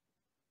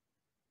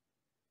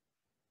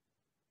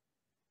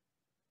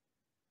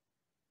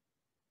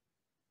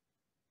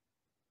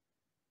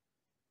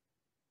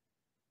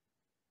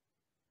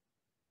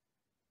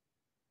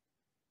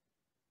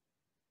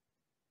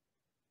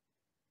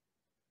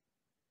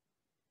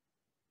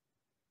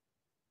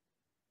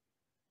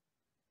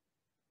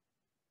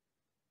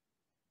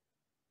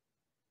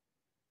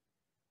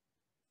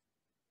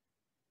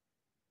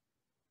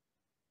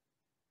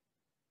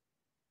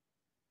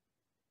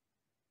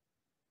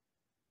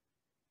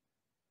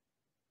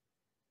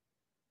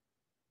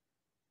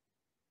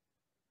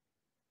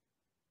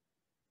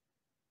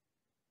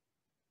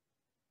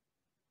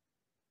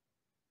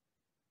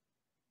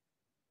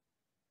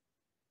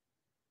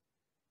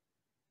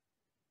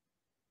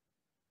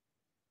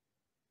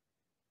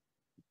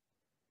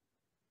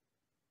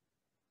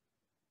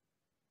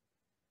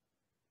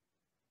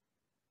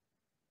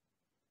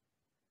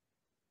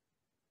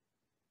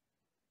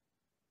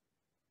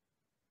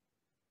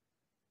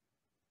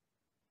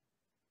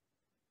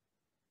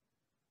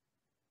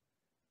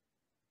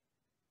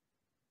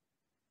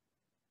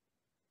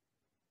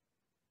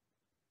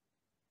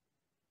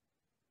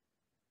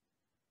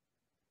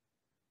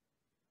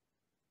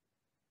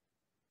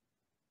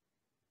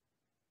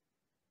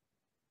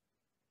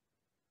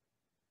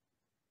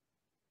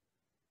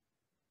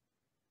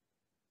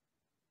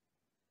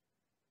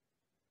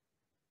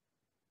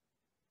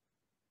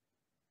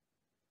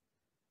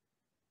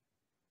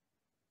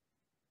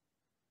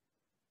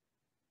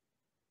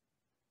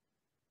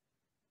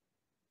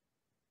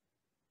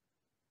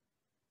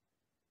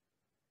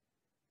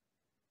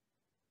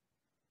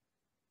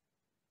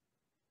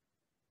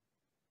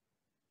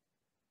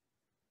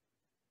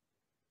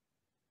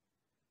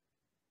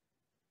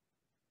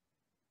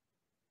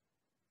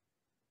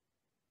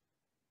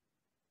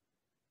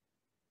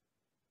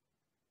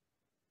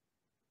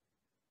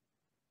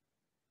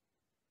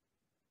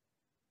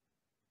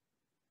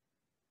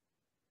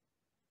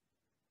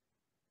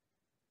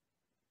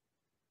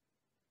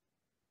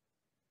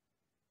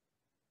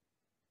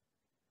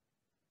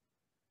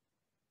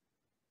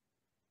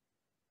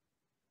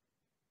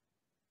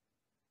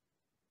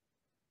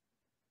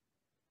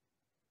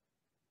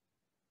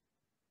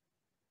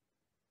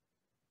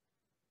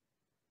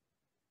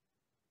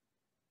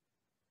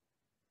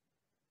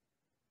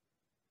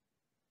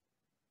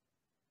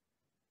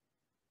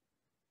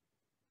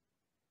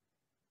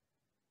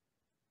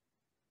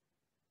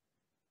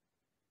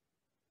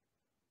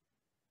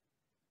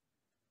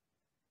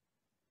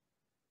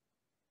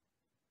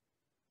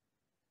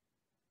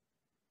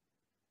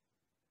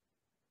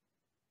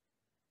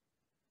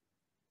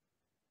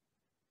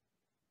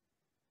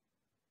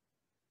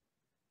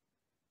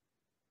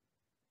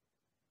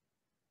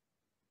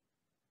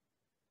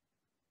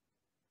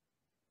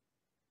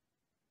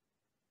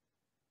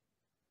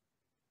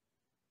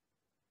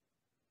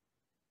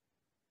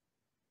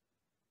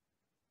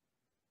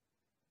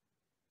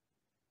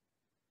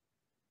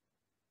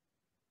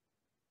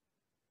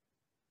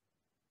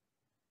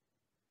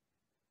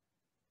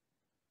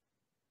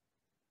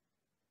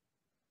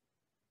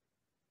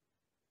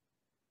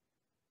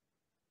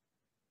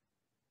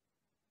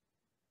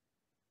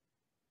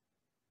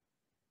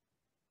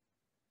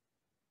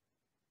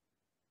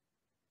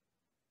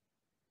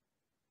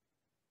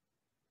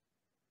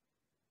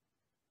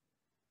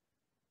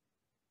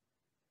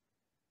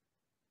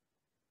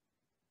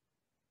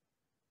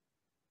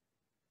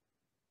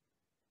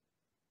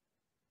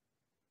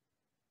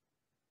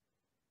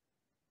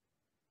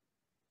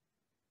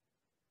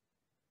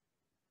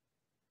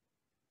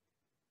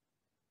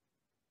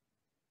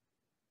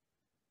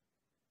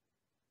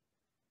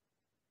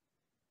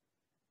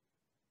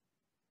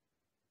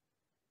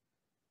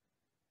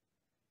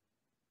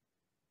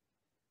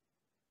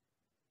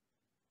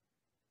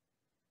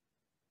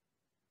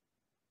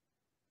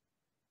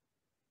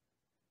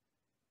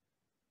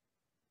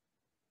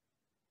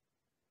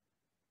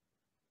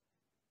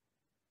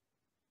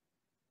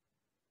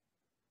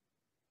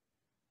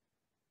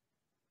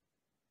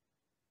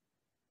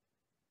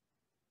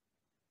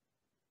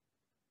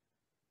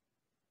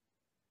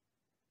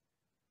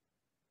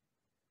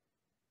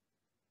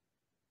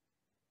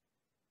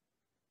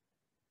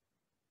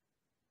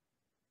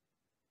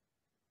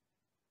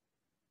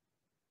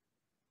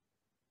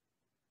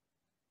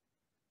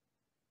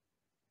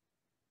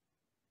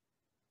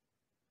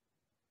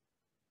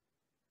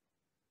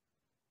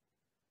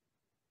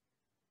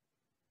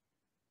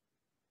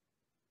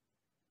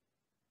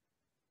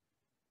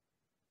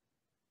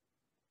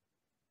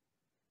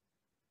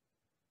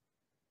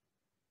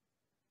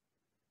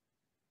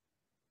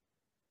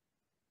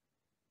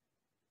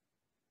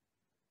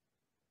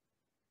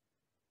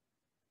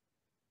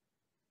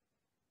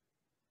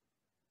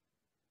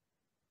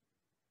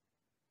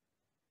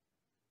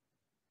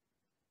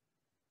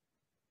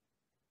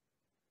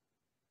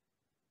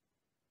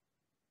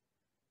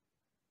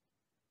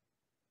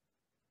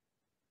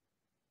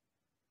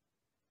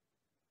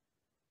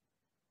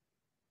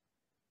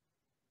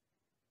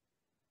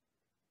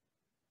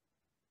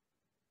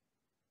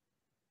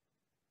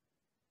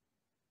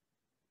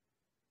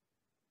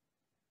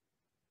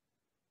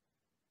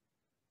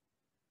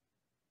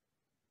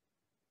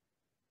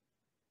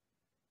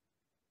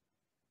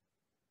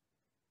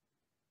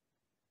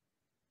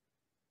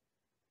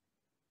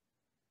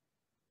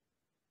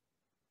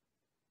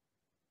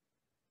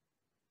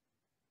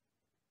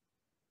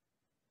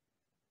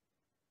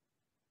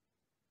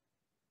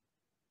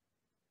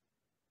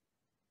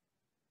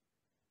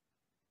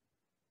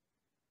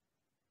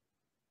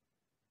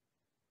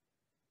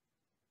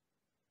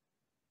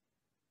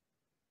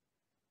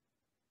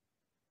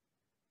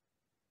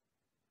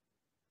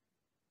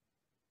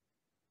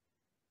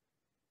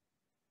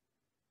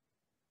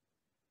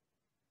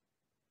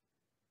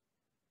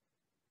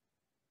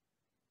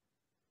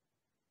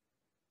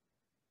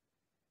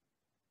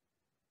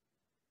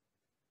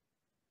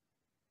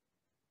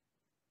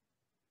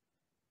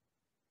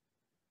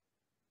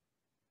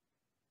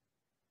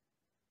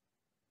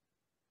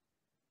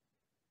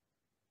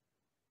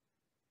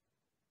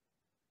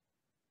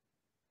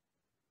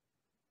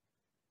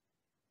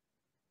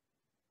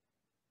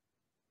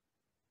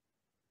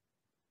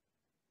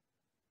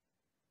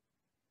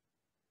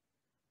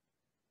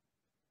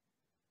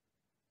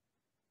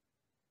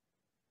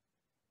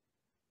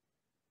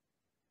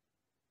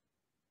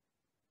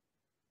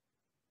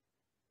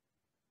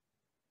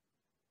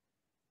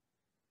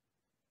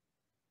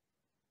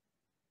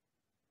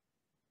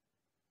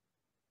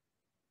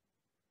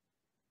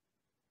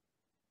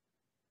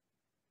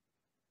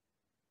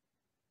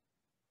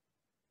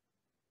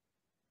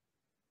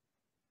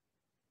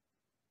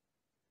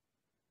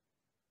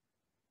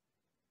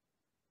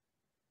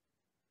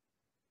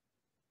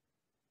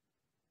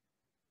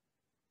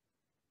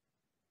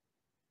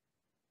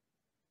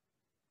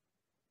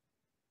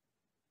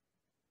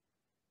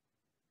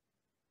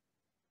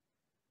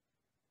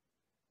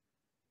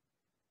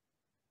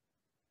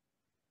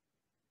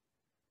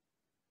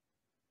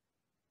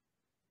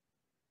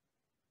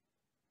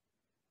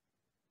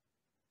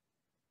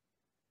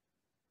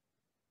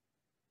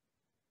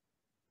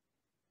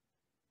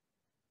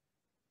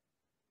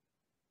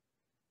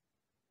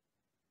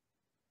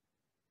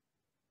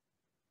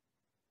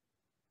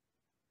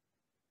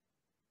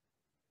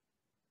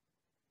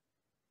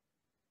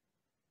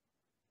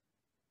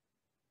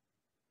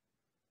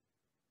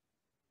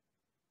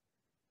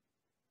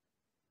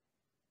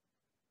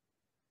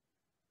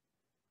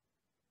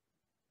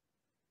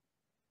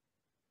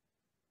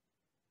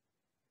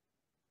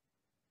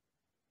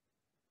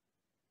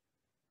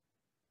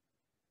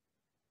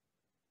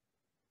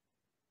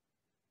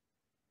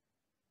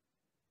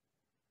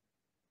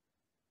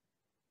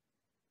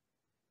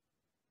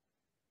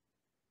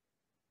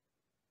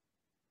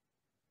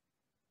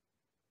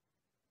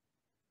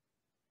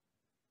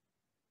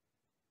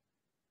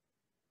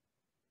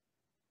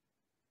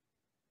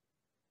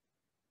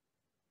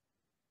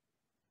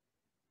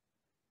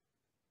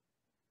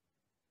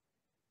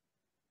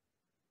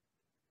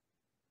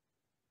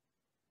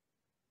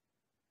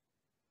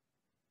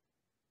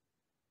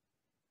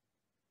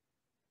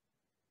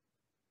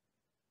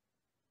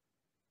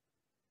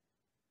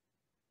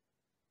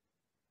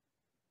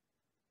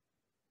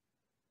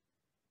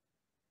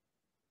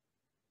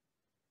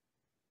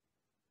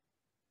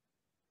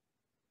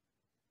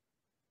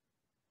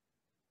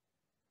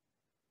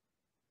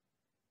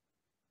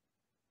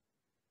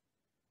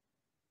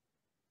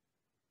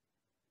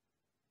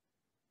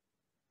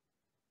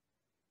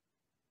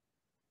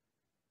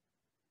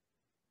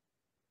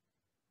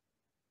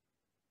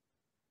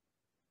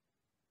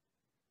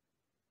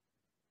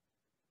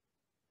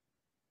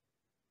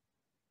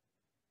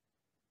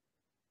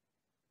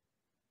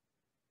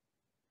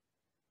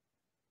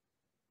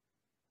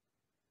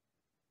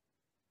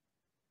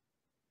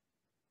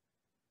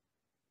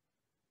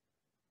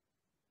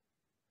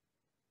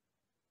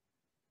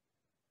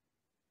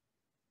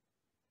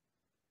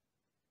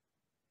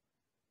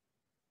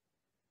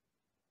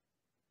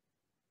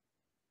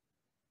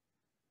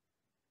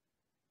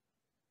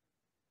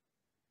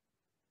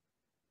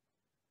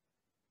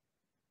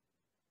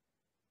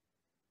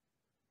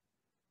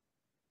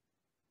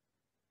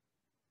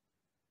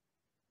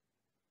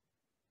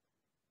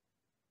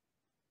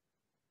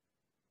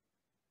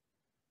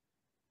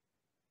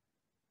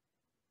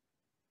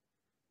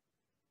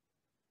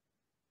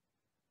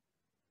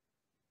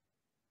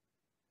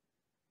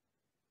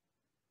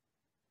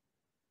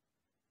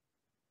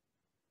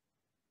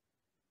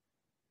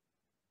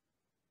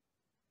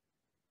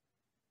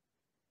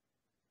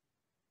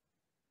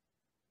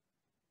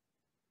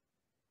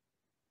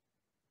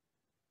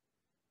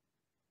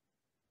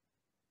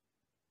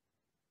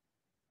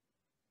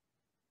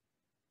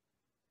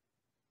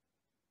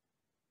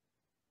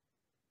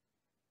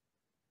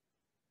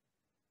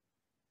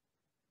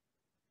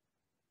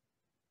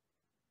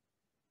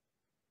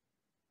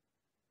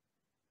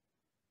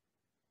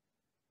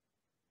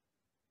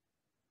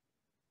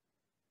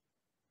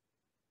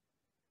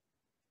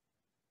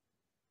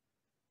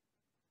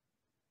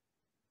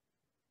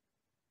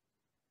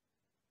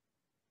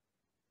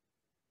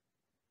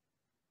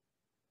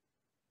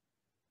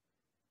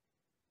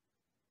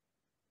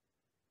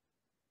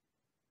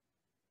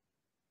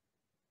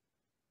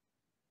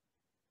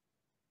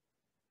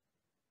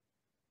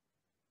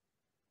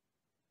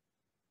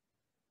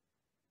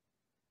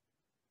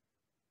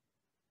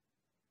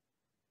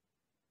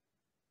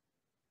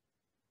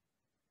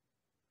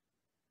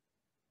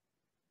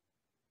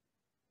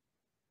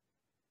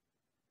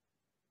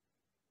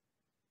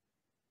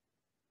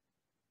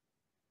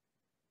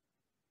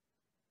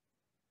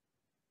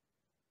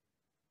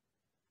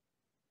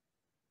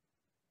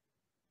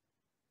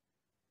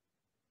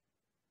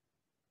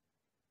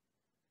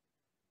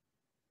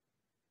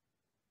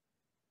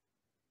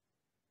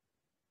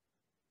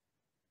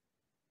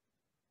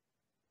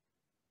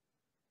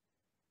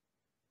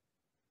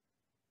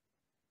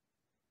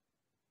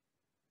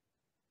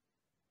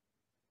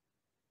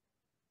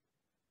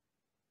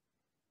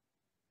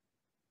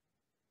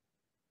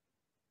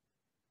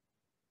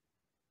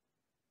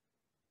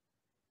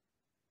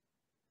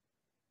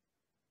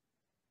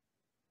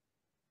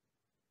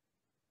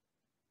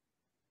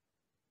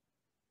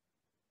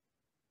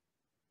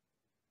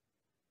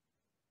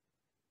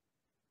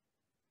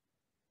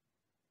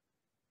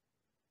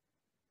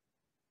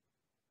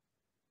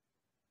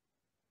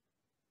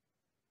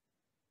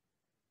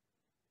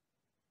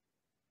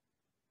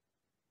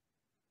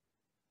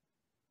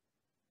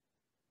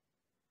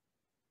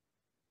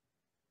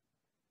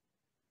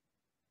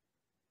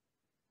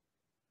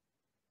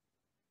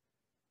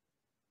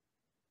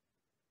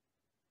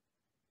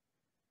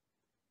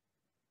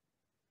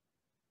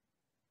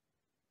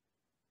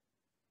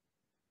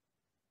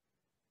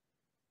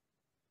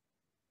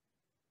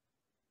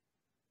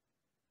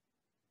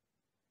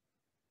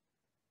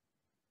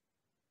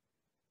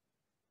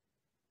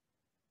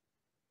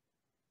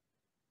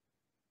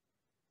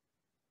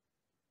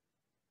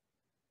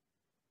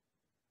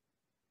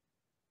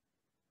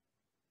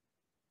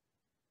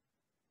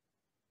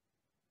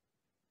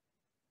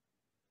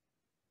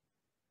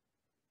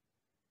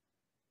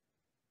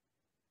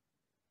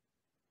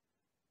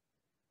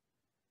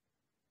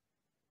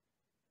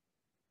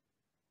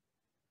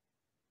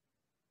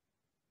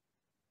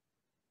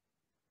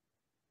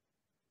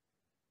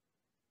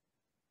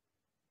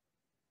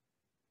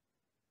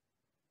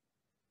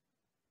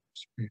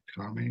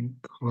 Becoming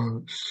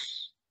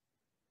close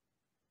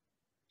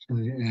to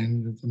the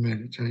end of the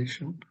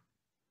meditation.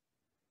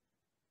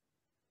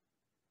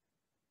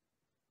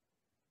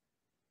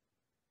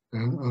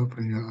 Don't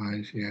open your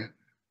eyes yet.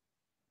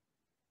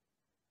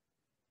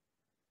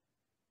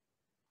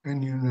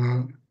 And you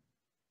know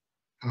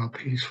how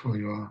peaceful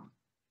you are.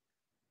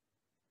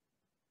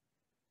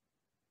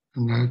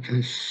 And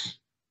notice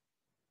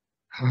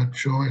how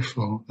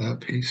joyful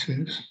that peace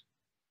is.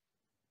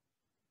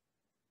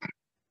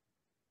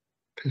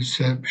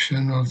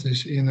 Perception of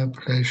this inner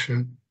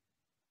pleasure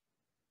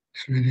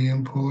is really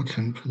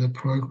important for the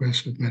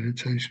progress of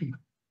meditation.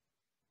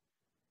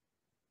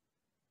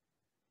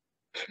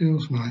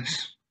 Feels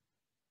nice.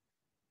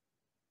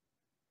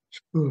 It's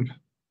good.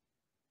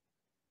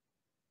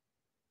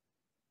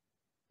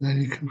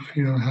 Then you can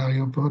feel how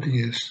your body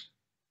is.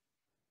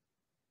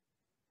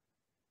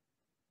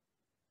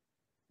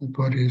 The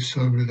body is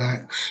so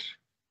relaxed.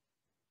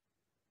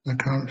 I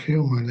can't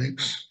feel my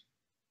legs,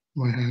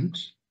 my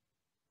hands.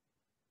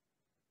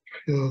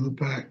 Feel the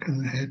back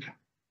and the head.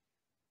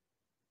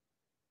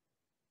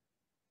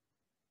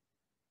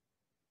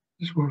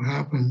 This is what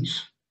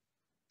happens.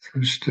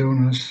 Through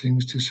stillness,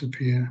 things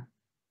disappear.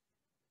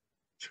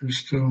 Through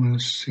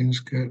stillness, things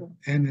get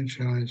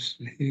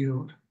energized,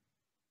 healed.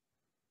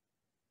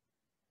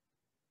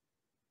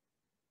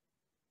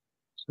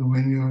 So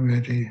when you're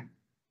ready,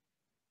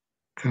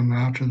 come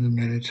out of the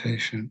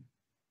meditation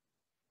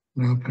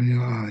and open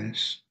your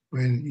eyes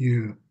when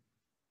you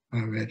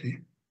are ready.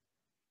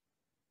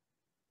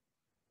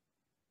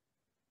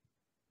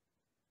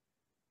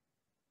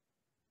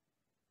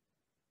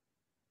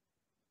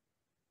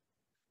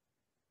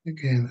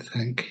 Again,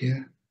 thank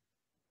you.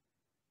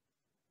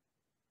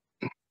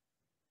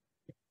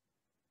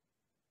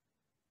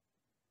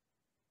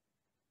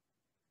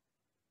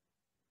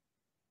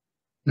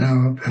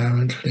 Now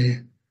apparently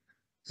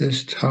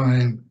there's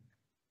time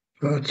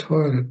for a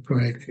toilet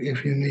break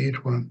if you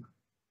need one.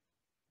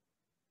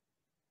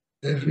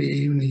 Every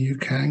evening you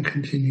can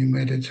continue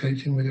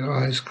meditating with your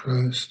eyes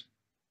closed.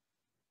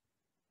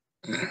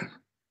 And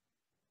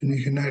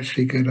you can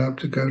actually get up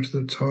to go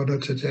to the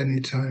toilet at any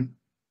time.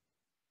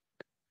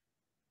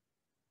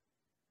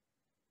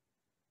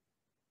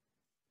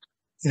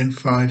 In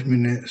 5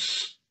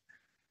 minutes,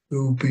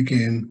 we'll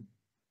begin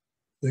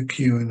the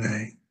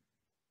Q&A.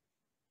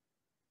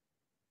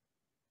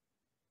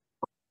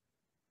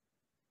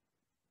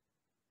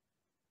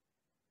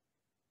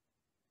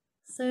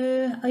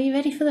 So, are you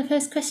ready for the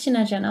first question,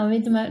 Ajahn? I'll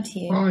read them out to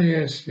you. Oh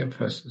yes,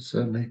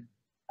 certainly.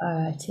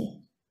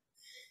 Alrighty.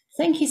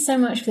 Thank you so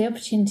much for the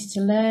opportunity to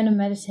learn and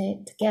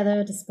meditate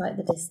together despite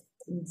the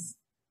distance.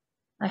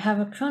 I have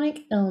a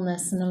chronic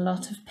illness and a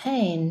lot of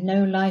pain,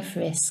 no life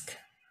risk.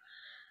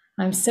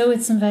 I'm still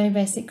with some very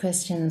basic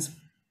questions.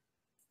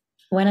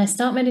 When I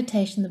start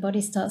meditation, the body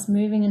starts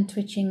moving and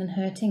twitching and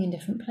hurting in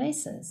different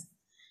places.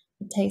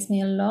 It takes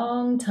me a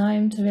long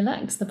time to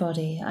relax the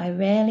body. I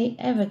rarely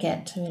ever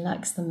get to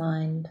relax the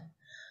mind.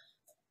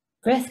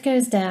 Breath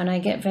goes down, I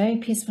get very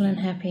peaceful and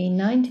happy.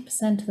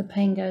 90% of the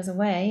pain goes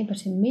away,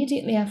 but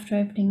immediately after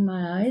opening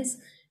my eyes,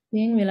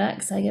 being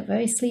relaxed, I get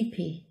very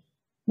sleepy,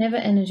 never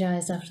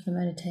energized after the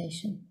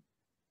meditation.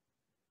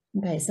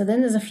 Okay, so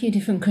then there's a few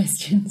different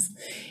questions.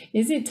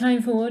 Is it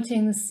time for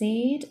watering the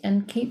seed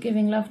and keep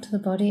giving love to the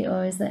body,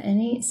 or is there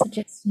any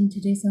suggestion to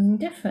do something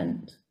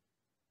different?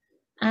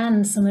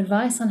 And some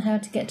advice on how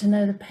to get to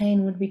know the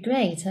pain would be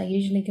great. I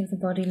usually give the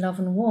body love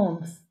and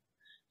warmth.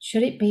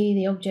 Should it be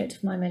the object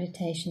of my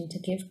meditation to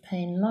give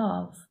pain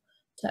love,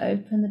 to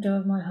open the door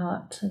of my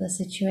heart to the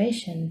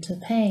situation, to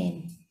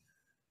pain?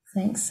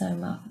 Thanks so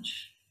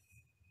much.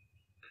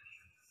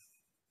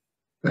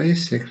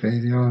 Basically,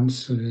 the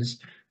answer is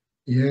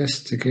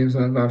yes, to give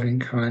that loving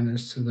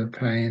kindness to the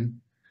pain.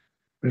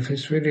 But if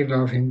it's really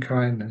loving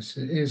kindness,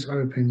 it is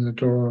opening the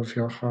door of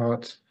your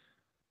heart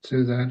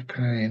to that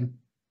pain.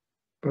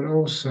 But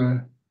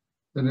also,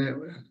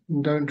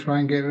 don't try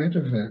and get rid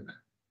of it.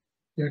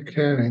 You're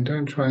caring,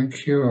 don't try and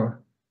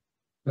cure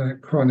that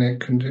chronic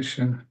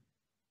condition.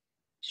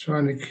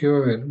 Trying to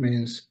cure it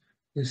means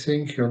you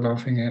think you're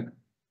loving it,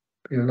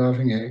 but you're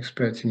loving it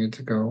expecting it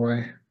to go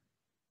away.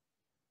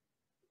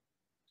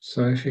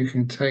 So if you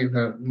can take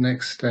that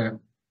next step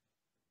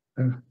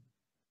of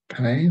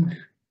pain,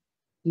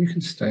 you can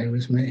stay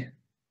with me.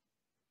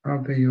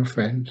 I'll be your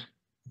friend.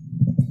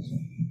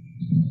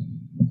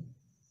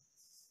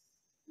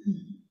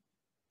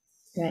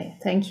 Great,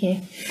 thank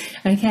you.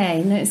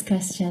 Okay, next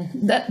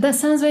question. That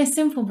sounds very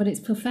simple, but it's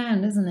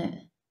profound, isn't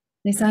it?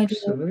 This idea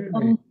of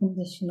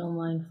unconditional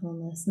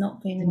mindfulness,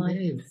 not being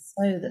mindful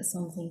so that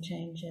something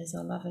changes,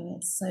 or loving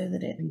it so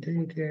that it...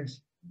 Indeed,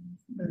 yes.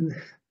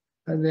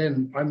 And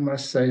then I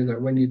must say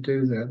that when you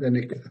do that, then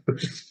it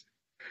goes.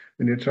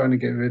 When you're trying to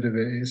get rid of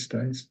it, it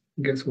stays.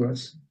 It gets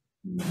worse.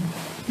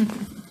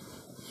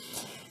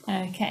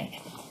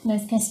 Okay,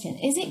 next question.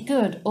 Is it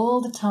good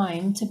all the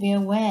time to be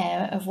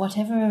aware of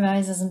whatever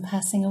arises and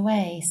passing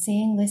away,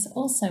 seeing this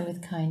also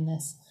with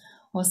kindness,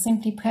 or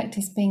simply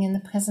practice being in the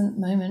present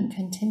moment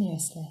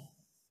continuously?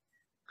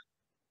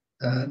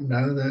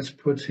 No, that's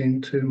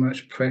putting too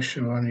much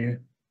pressure on you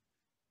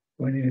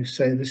when you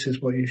say this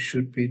is what you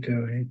should be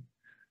doing.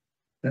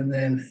 And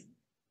then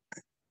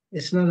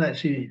it's not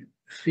actually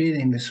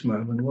feeling this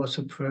moment, what's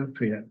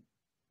appropriate.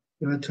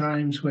 There are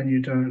times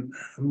when I'm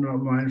not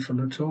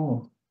mindful at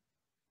all,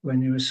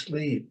 when you're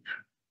asleep.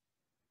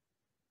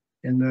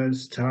 In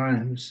those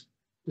times,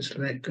 just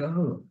let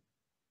go.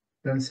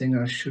 Don't think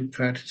I should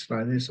practice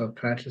like this or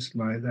practice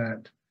like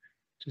that.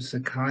 Just the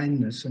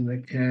kindness and the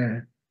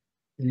care.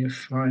 And you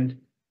find,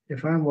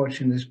 if I'm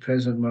watching this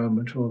present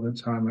moment all the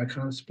time, I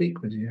can't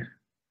speak with you.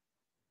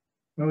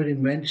 I already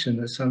mentioned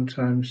that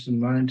sometimes the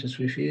mind just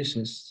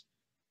refuses.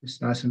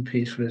 It's nice and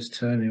peaceful, it's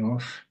turning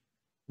off.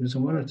 It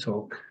doesn't want to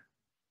talk.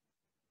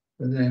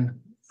 But then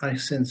I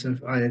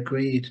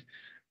agreed,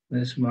 and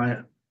it's my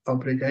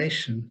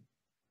obligation.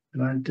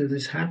 And I do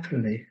this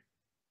happily,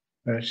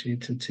 actually,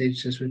 to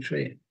teach this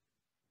retreat.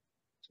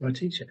 So I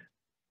teach it.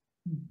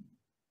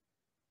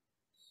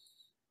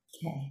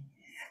 Okay.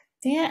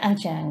 Dear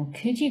Ajahn,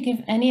 could you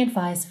give any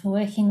advice for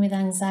working with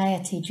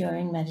anxiety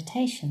during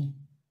meditation?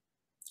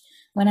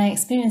 When I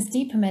experience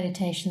deeper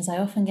meditations, I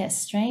often get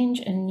strange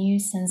and new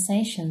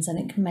sensations, and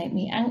it can make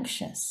me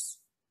anxious.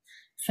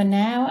 For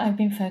now, I've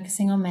been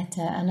focusing on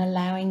metta and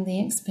allowing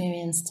the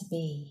experience to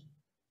be.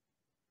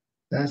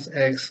 That's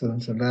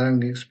excellent,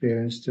 allowing the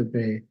experience to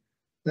be.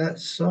 That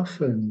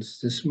softens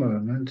this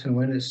moment, and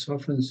when it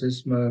softens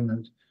this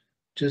moment,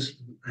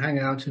 just hang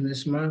out in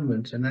this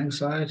moment. And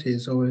anxiety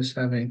is always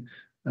having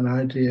an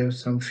idea of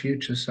some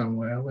future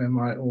somewhere where it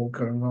might all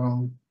go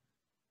wrong,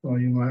 or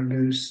you might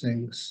lose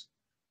things.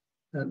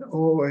 And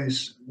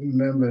always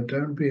remember,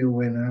 don't be a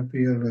winner,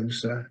 be a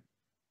loser.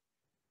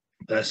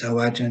 That's how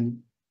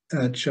Ajahn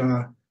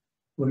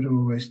would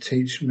always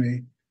teach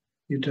me.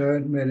 You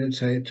don't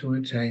meditate to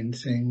attain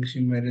things,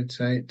 you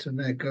meditate to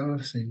let go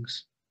of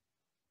things.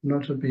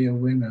 Not to be a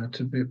winner,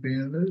 to be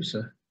a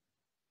loser.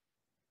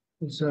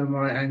 And so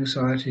my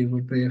anxiety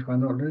would be if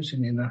I'm not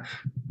losing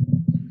enough.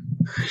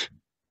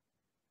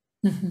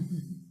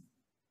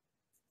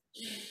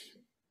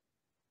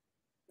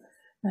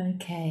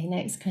 Okay,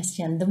 next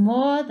question. The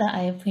more that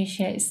I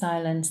appreciate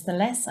silence, the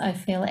less I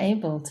feel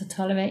able to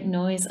tolerate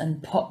noise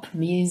and pop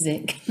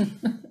music.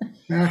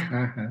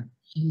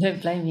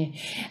 Don't blame you.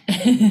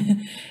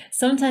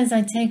 Sometimes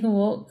I take a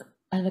walk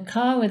and a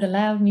car with a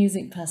loud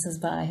music passes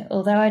by.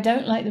 Although I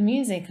don't like the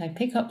music, I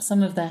pick up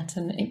some of that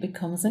and it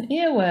becomes an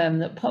earworm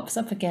that pops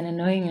up again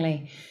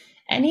annoyingly.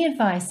 Any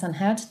advice on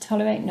how to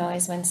tolerate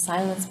noise when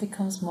silence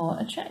becomes more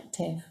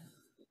attractive?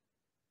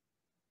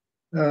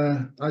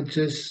 The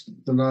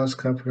last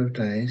couple of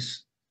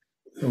days,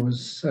 I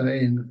was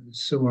in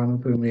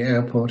Suvarnabhumi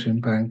airport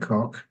in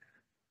Bangkok,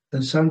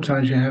 and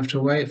sometimes you have to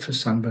wait for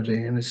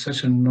somebody, and it's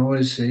such a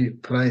noisy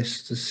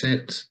place to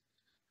sit.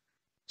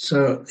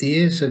 So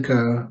years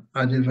ago,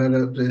 I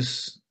developed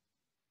this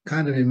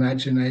kind of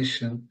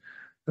imagination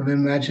of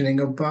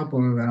imagining a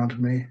bubble around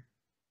me.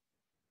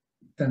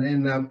 And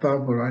in that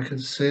bubble, I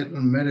could sit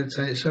and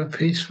meditate so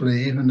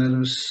peacefully, even though there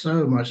was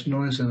so much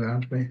noise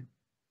around me.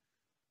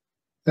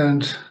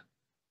 And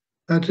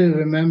I do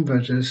remember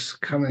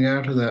just coming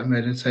out of that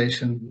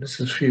meditation, this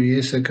is a few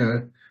years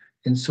ago,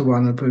 in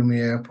Suvarnabhumi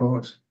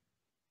airport,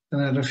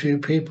 and I had a few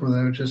people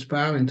that were just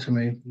bowing to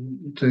me,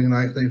 doing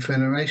like the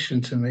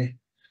veneration to me.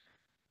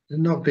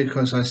 Not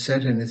because I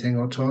said anything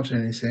or taught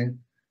anything,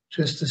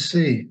 just to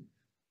see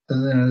that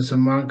there's a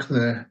monk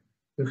there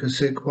who could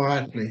sit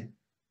quietly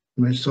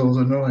amidst all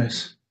the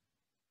noise.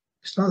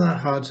 It's not that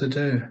hard to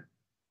do.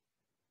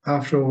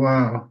 After a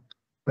while,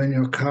 when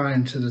you're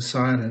kind to the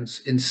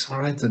silence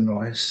inside the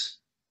noise,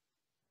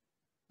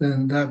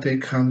 then that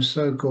becomes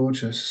so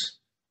gorgeous.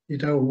 You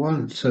don't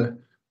want to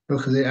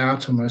look at the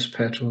outermost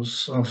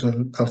petals of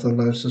the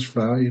lotus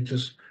flower. You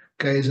just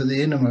gaze at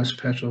the innermost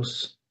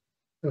petals.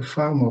 They're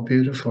far more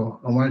beautiful.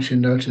 And once you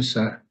notice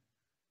that,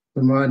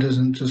 the mind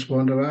doesn't just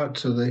wander out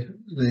to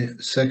the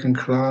second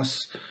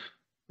class,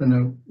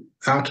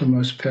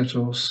 outermost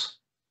petals.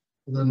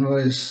 The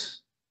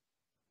noise,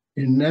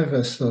 you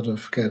never sort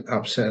of get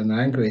upset and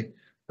angry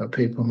at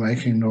people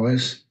making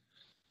noise.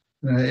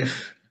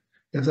 If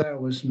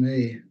that was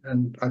me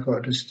and I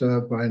got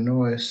disturbed by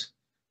noise,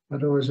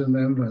 I'd always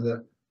remember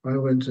that I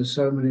went to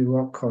so many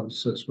rock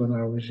concerts when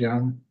I was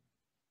young,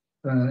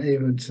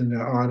 even to the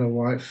Isle of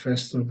Wight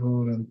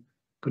Festival, and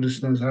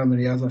goodness knows how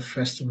many other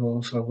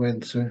festivals I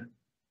went to.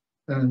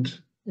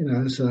 And,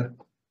 as a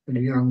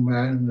young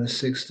man in the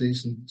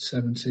 60s and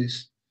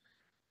 70s,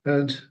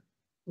 and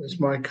it's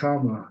my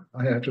karma.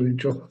 I have to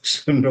enjoy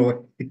some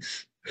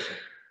noise.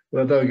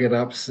 But I don't get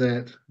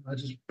upset. I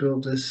just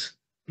built this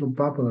little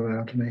bubble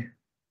around me,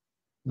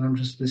 and I'm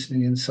just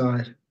listening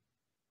inside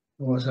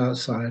and what's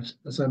outside.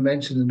 As I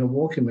mentioned in the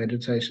walking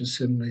meditation,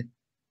 similarly,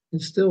 you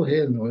can still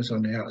hear noise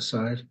on the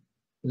outside.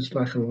 It's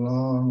like a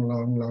long,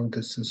 long, long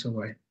distance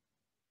away.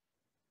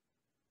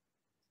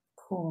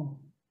 Cool.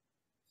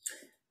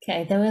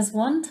 Okay, there was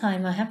one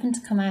time I happened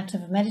to come out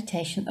of a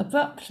meditation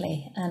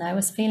abruptly and I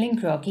was feeling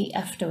groggy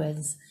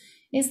afterwards.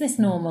 Is this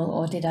normal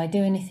or did I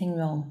do anything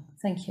wrong?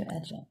 Thank you,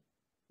 Ajahn.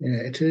 Yeah,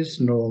 it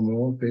is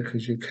normal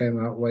because you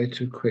came out way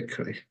too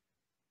quickly.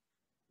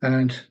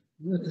 And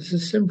it's a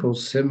simple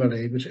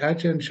simile, which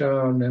Ajahn Brahm,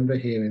 I remember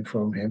hearing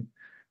from him.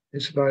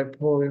 It's like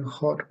pouring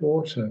hot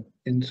water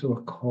into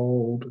a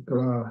cold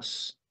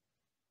glass.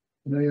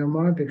 Your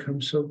mind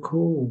becomes so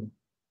cool,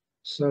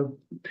 so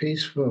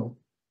peaceful,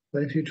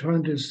 that if you try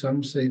and do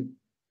something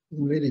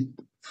really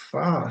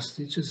fast,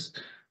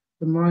 the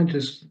mind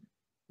just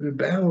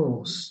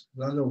rebels.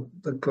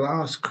 The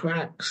glass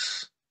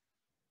cracks.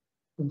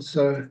 And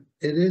so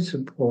it is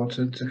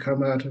important to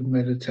come out of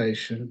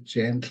meditation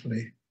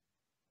gently.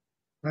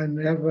 I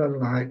never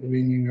like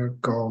ringing a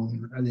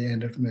gong at the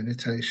end of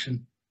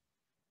meditation.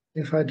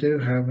 If I do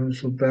have a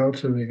little bell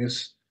to ring,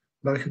 it's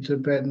like a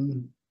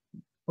Tibetan,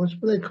 what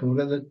do they call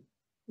it?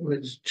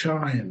 It's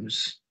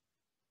chimes,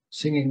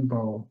 singing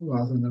bowl,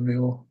 rather than a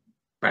real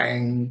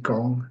bang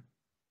gong.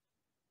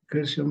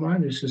 Because your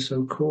mind is just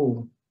so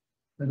cool.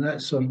 And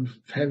that sort of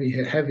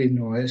heavy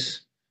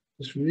noise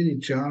just really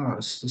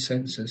jars the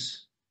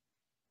senses.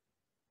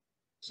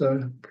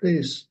 So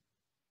please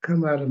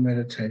come out of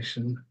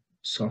meditation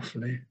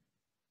softly,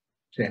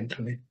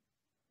 gently.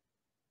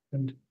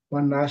 And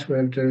one nice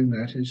way of doing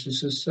that is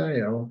just to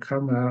say, I will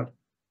come out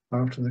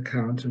after the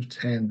count of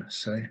 10,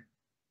 say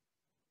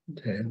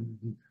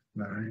 10,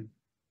 9,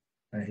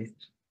 8,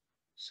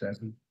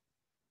 7.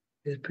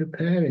 It's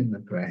preparing the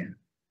brain.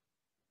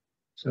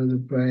 So the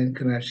brain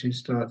can actually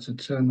start to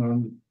turn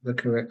on the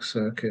correct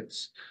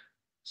circuits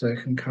so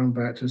it can come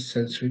back to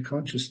sensory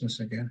consciousness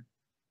again.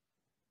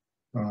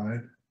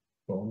 5,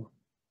 4,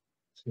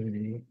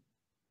 3,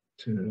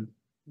 2,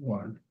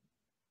 1.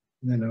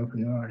 And then open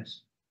your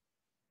eyes.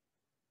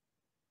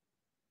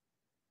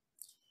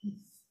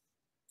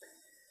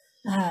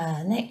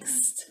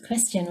 Next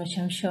question, which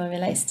I'm sure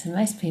relates to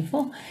most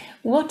people.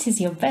 What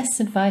is your best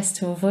advice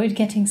to avoid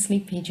getting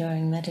sleepy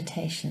during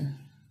meditation?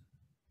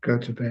 Go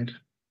to bed.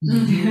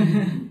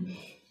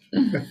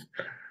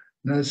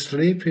 No,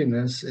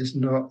 sleepiness is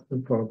not the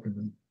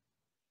problem.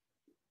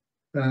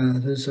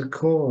 There's a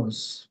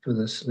cause for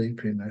the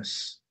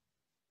sleepiness.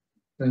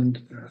 And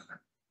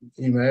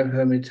you may have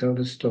heard me tell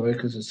the story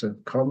because it's a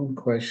common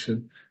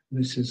question.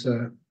 This is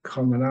a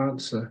common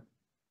answer.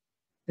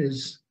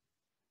 Is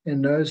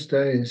in those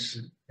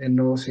days in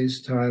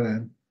northeast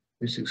Thailand,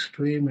 it's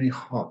extremely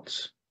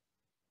hot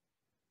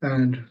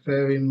and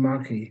very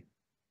muggy.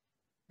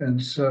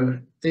 And so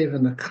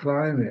even the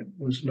climate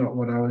was not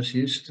what I was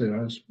used to.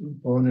 I was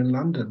born in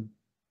London.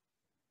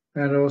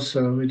 And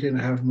also we didn't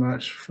have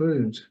much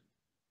food.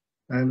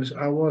 I was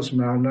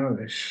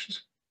malnourished.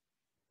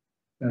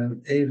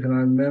 And even I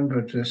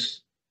remember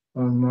just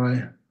on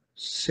my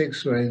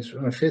fifth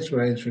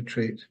rains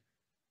retreat,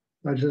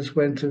 I just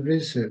went to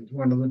visit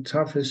one of the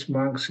toughest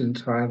monks in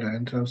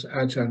Thailand. That was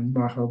Ajahn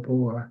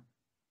Brahm.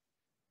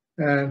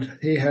 And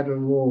he had a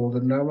rule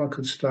that no one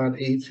could start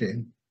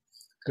eating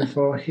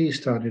before he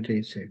started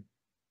eating.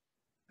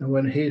 And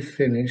when he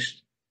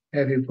finished,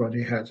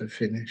 everybody had to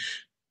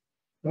finish.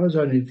 I was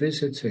only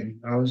visiting.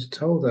 I was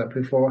told that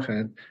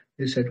beforehand.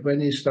 He said, when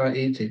you start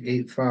eating,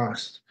 eat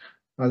fast.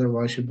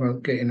 Otherwise, you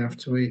won't get enough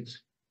to eat.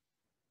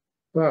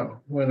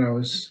 Well, when I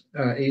was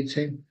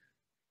eating,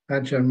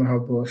 Ajahn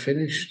Brahm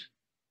finished,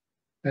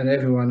 and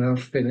everyone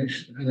else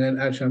finished. And then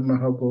Ajahn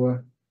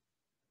Brahm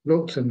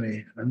looked at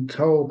me and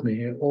told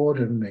me,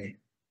 ordered me,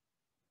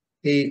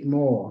 eat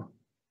more.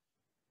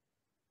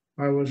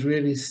 I was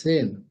really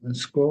thin and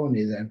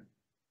scrawny then,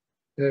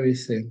 very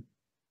thin.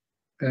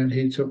 And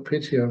he took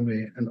pity on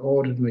me and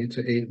ordered me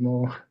to eat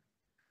more.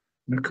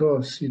 And of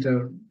course, you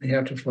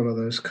have to follow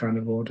those kind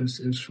of orders.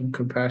 It was from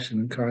compassion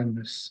and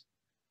kindness.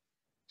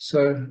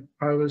 So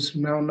I was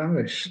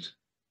malnourished,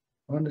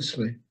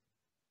 honestly.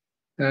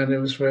 And it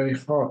was very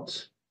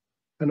hot.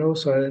 And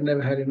also I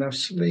never had enough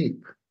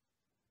sleep.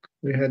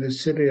 We had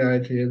this silly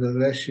idea that the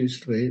less you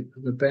sleep,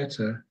 the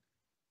better.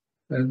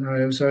 And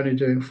I was only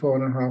doing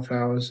 4.5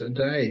 hours a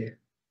day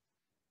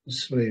of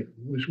sleep,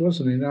 which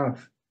wasn't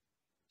enough.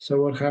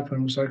 So what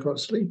happened was I got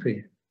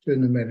sleepy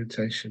during the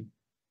meditation.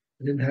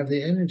 I didn't have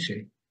the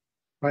energy.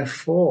 I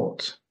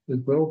fought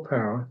with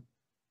willpower.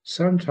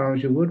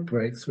 Sometimes you would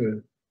break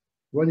through.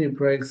 When you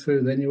break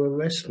through, then you were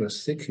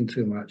restless, thinking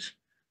too much.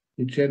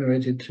 You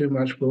generated too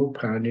much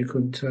willpower and you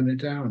couldn't turn it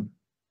down.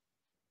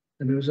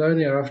 And it was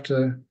only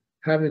after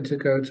having to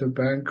go to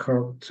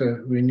Bangkok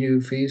to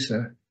renew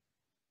visa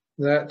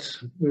that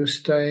we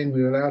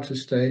were allowed to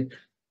stay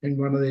in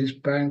one of these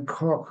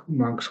Bangkok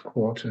monks'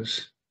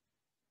 quarters,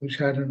 which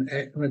had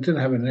it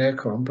didn't have an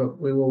aircon, but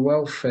we were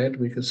well fed.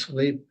 We could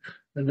sleep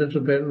a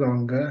little bit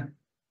longer,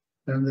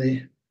 and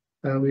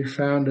we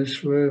found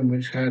this room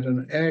which had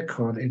an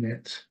aircon in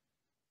it.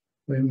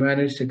 We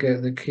managed to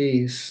get the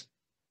keys,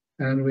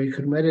 and we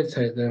could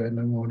meditate there in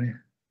the morning.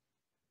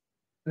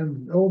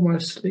 And all my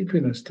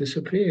sleepiness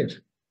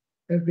disappeared.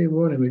 Every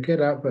morning we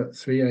get up at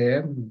 3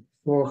 a.m.,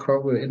 4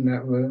 o'clock we're in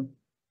that room,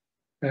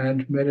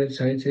 and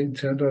meditating,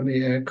 turned on the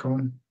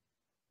aircon.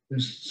 It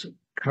was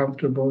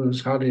comfortable, there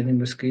was hardly any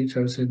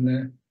mosquitoes in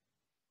there.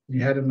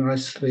 You had a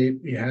nice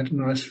sleep, you had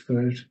nice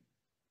food.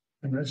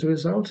 And as a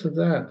result of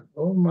that,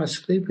 all my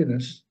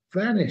sleepiness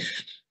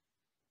vanished.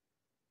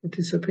 It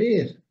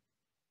disappeared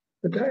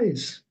for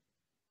days.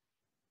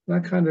 And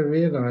I kind of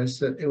realized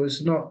that it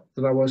was not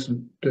that I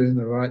wasn't doing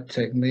the right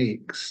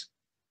techniques.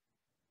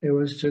 It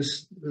was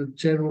just the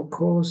general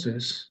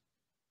causes.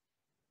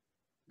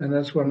 And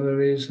that's one of the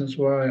reasons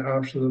why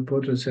after the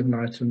Buddha's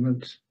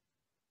enlightenment,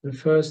 the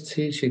first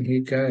teaching he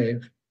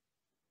gave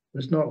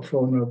was not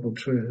Four Noble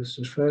Truths.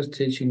 The first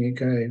teaching he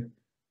gave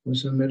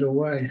was the middle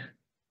way.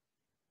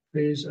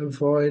 Please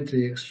avoid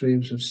the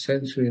extremes of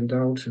sensory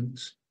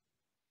indulgence,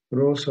 but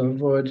also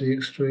avoid the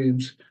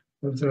extremes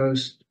of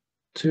those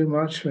too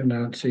much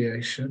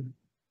renunciation.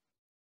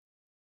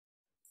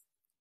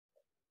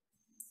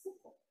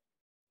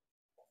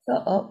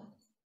 Oh,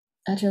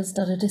 Ajahn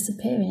started a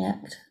disappearing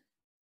act.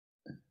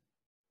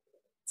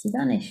 He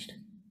vanished.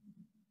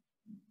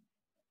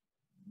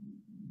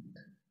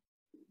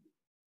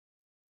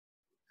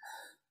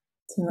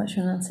 Too much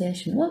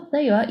renunciation. Well,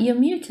 there you are. You're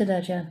muted,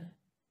 Ajahn.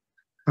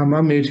 Am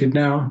I muted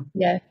now?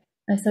 Yeah,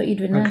 I thought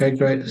you'd renounced. Okay,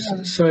 great.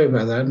 Sorry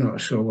about that. I'm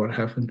not sure what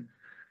happened.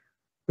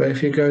 But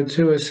if you go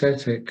too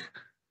ascetic,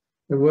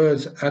 the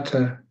words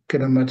Atta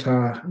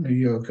Kinamata no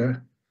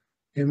Yoga,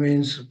 it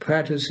means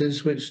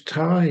practices which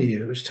tire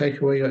you, which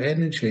take away your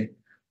energy,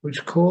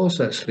 which cause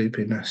that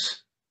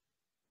sleepiness.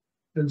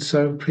 And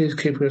so please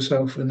keep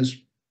yourself in the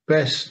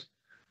best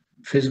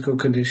physical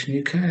condition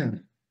you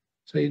can,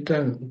 so you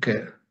don't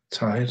get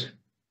tired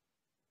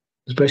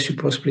as best you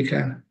possibly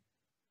can.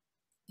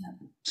 Yeah.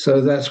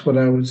 So that's what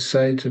I would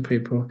say to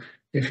people.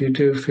 If you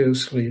do feel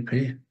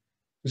sleepy,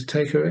 just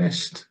take a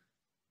rest.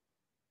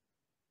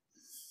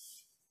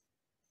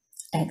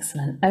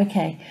 Excellent.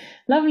 Okay.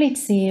 Lovely to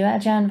see you,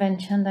 Ajahn, Ven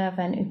Candā,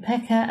 Ven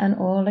Upekkha, and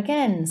all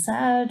again.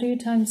 Sadhu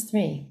times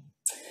 3.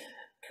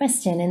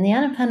 Question. In the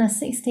Anapana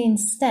 16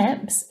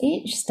 steps,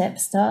 each step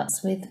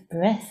starts with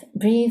breath,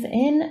 breathe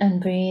in and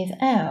breathe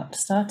out,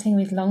 starting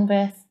with long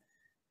breath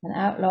and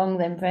out long,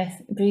 then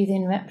breath, breathe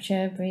in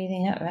rapture,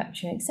 breathing out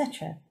rapture,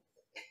 etc.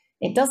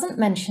 It doesn't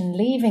mention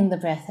leaving the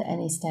breath at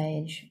any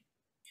stage.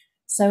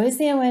 So is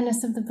the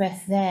awareness of the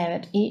breath there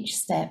at each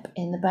step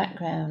in the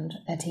background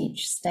at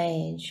each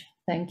stage?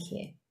 Thank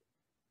you.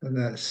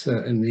 That's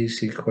an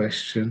easy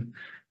question.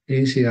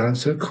 Easy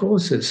answer. Of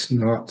course it's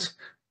not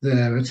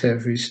there at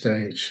every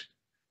stage.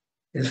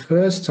 It's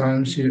first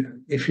times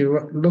if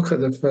you look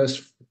at the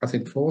first, I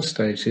think, 4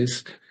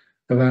 stages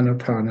of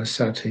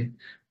Anapanasati,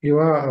 you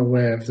are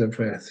aware of the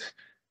breath.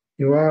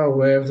 You are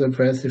aware of the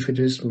breath if it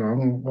is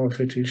long or if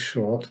it is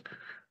short.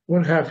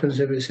 What happens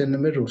if it's in the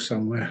middle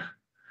somewhere?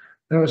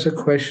 That was a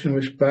question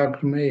which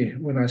bugged me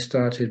when I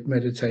started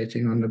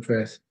meditating on the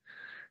breath.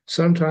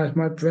 Sometimes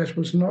my breath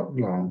was not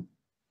long.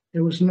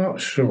 It was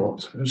not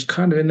short. It was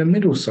kind of in the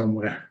middle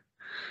somewhere.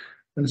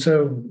 And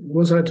so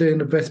was I doing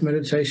the breath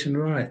meditation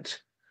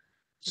right?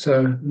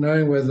 So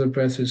knowing whether the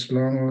breath is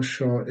long or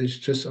short is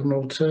just an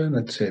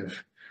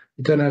alternative.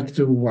 You don't have to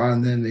do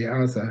one then the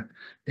other.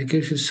 It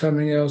gives you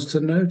something else to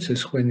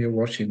notice when you're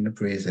watching the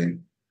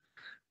breathing.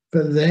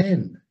 But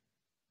then,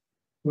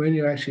 when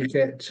you actually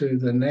get to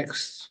the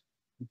next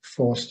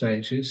 4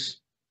 stages,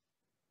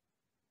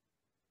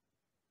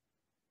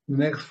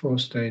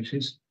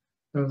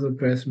 of the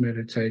breath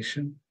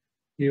meditation,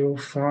 you will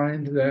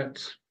find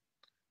that,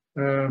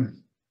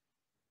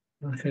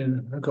 okay,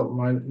 I've got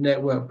my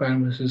network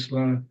bandwidth is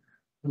low,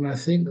 and I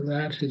think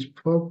that is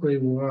probably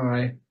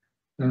why,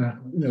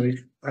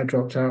 I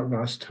dropped out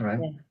last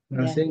time. Yeah.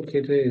 And I think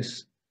it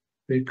is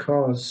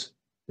because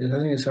I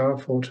think it's our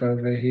fault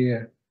over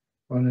here.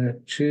 On a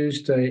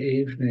Tuesday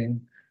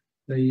evening,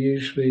 they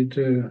usually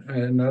do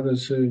another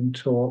Zoom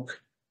talk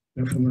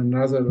from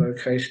another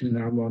location in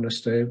our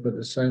monastery, but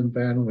the same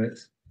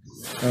bandwidth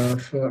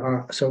for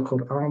our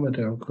so-called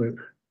Armadale group.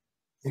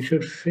 We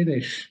should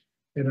finish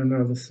in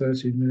another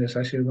 30 minutes,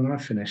 actually when I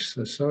finish,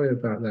 so sorry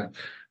about that.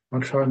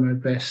 I'll try my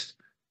best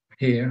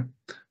here.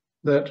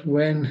 That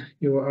when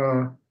you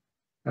are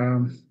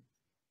the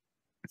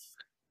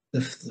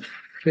 5th,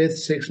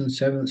 6th and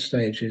 7th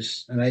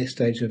stages, and 8th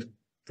stage of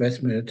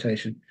breath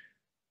meditation,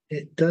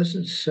 it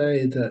doesn't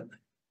say that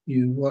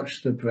you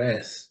watch the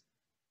breath.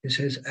 It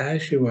says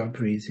as you are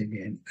breathing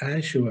in,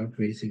 as you are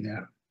breathing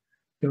out.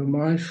 Your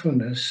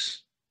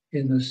mindfulness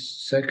in the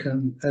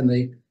second and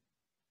the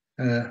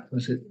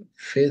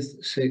 5th,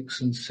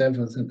 6th and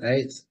 7th and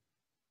 8th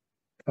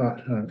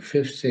part,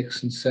 5th,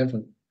 6th and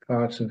 7th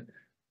part of,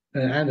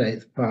 and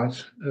 8th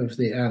part of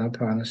the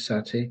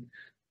Anapanasati,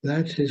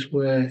 that is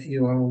where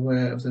you are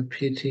aware of the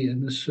piti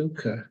and the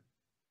sukha,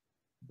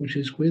 which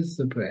is with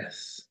the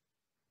breath.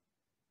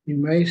 You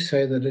may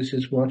say that it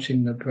is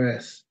watching the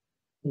breath.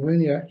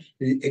 When you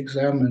actually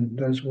examine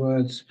those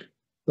words,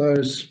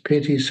 those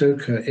piti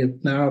sukha,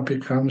 it now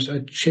becomes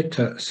a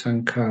chitta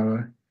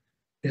sankhara.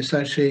 It's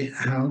actually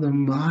how the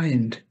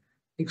mind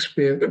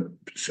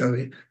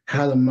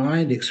how the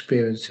mind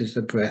experiences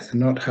the breath,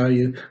 not how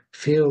you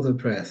feel the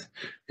breath.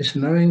 It's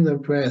knowing the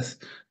breath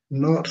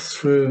not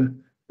through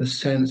the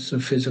sense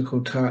of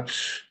physical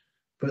touch,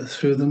 but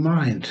through the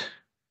mind.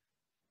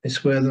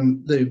 It's where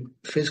the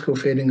physical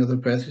feeling of the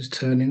breath is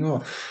turning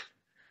off.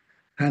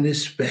 And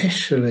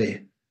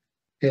especially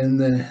in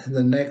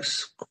the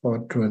next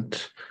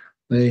quadrant,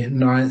 the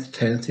 9th,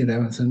 10th,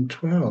 11th, and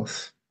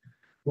 12th.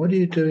 What are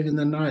you doing in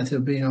the 9th? You're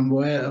being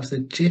aware of the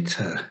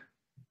jitta.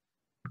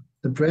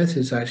 The breath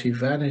is actually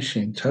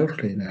vanishing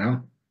totally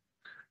now.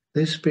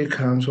 This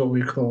becomes what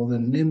we call the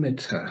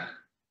nimitta.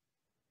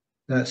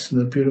 That's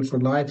the beautiful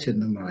light in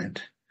the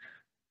mind.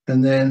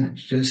 And then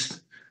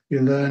just you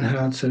learn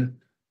how to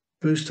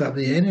boost up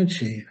the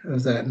energy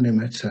of that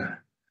nimitta.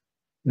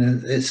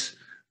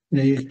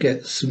 You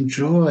get some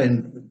joy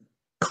and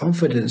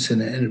confidence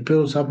in it, and it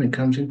builds up and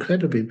becomes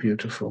incredibly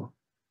beautiful.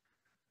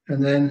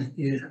 And then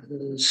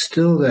you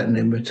still that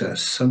nimitta,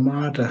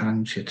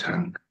 samadhahang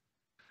chittang.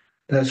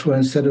 That's where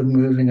instead of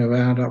moving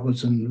around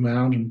upwards and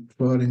around and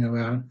whirling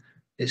around,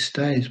 it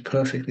stays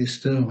perfectly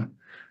still.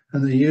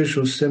 And the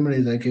usual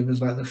simile they give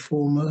is like the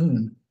full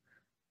moon.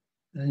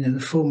 And the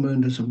full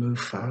moon doesn't move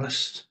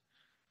fast.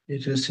 It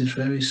just is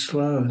very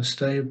slow and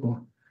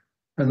stable.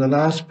 And the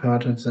last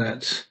part of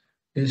that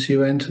is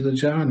you enter the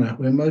jhana,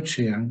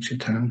 vimocciyang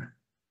chittang.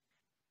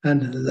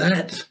 And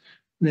that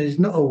is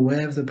not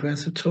aware of the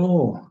breath at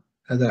all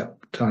at that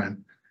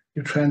time.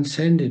 You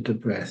transcended the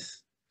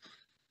breath.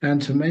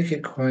 And to make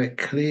it quite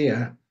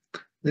clear,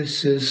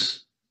 this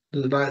is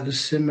like the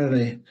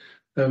simile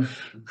of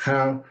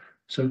how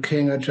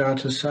King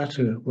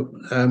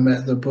Ajatasattu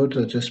met the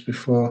Buddha just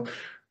before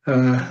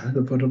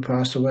the Buddha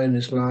passed away in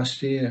his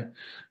last year.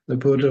 The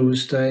Buddha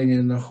was staying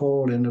in the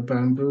hall in the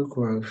bamboo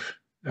grove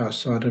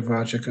outside of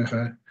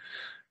Rajagaha,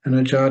 and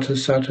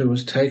Ajatasattu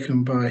was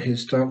taken by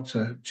his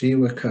doctor,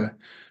 Jivaka,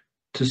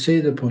 to see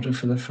the Buddha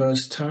for the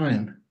first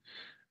time.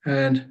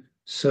 And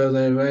so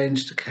they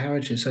arranged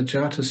carriages.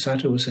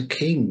 Ajatasattu was a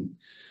king,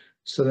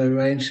 so they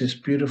arranged this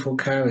beautiful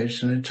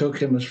carriage, and it took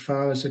him as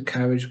far as the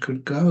carriage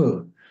could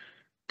go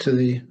to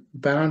the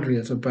boundary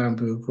of the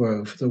bamboo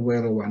grove, the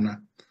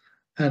Welawana.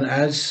 And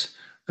as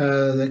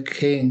the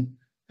king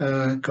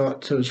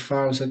got to as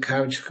far as the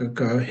carriage could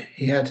go,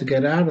 he had to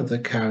get out of the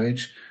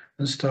carriage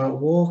and start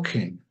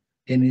walking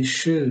in his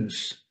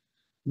shoes.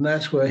 And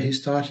that's where he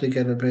started to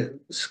get a bit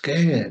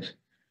scared.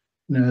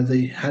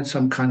 They had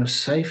some kind of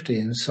safety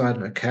inside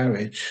of a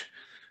carriage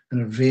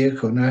and a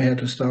vehicle. Now he had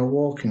to start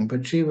walking.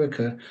 But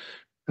Jivaka,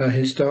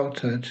 his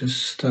doctor,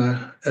 just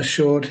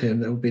assured him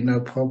there would be no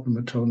problem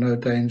at all, no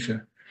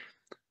danger.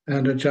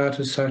 And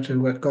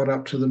Ajatasattu got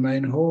up to the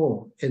main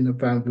hall in the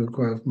Bamboo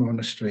Grove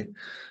Monastery.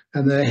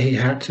 And there he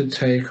had to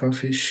take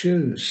off his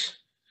shoes.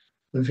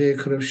 The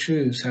vehicle of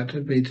shoes had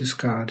to be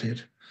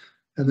discarded.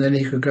 And then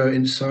he could go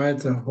inside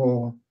the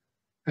hall.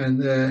 And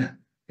there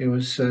it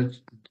was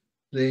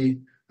the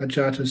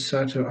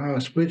Ajatasattu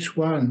asked, which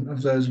one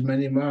of those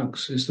many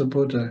monks is the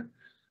Buddha?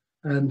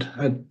 And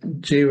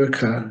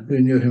Jivaka, who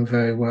knew him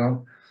very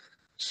well,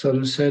 sort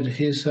of said,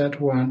 he's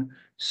that one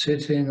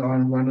sitting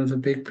on one of the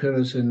big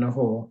pillars in the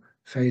hall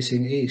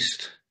facing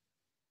east.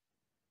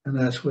 And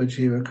that's where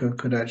Jivaka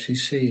could actually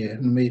see it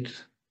and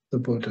meet the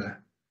Buddha.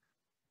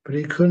 But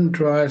he couldn't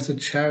drive the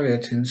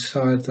chariot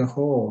inside the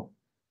hall.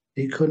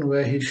 He couldn't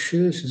wear his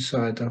shoes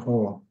inside the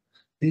hall.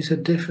 These are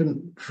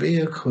different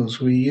vehicles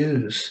we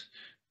use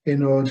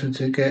in order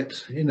to get,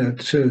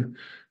 to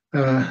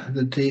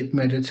the deep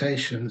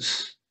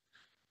meditations.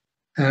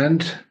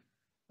 And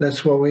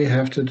that's what we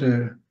have to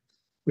do.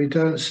 We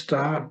don't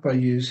start by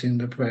using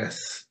the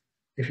breath.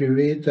 If you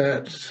read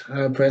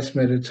that breath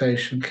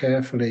meditation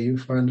carefully, you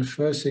find the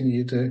first thing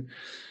you do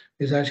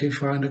is actually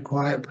find a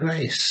quiet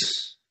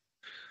place,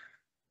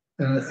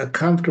 a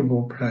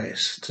comfortable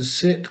place, to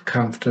sit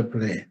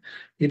comfortably.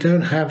 You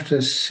don't have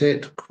to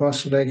sit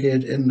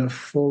cross-legged in the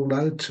full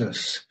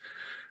lotus.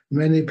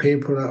 Many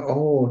people are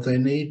old, they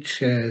need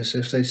chairs.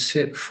 If they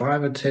sit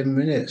 5 or 10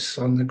 minutes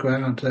on the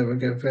ground, they will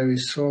get very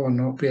sore and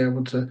not be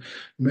able to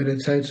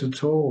meditate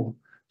at all.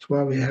 That's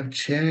why we have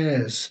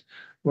chairs,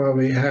 why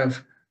we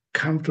have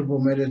comfortable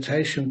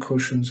meditation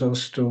cushions or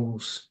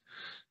stools.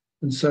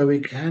 And so we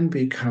can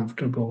be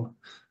comfortable.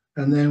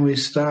 And then we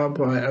start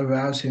by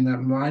arousing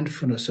that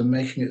mindfulness and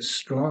making it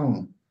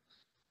strong.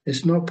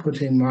 It's not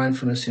putting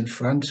mindfulness in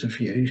front of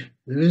you.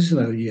 There is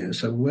no you,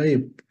 so where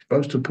you're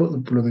supposed to put the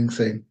blooming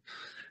thing.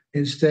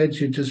 Instead,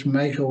 you just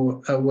make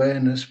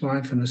awareness,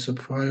 mindfulness a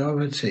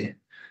priority.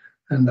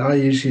 And I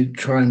usually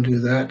try and do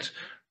that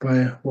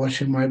by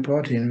watching my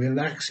body and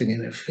relaxing,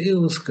 and it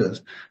feels good.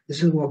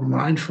 This is what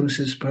mindfulness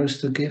is supposed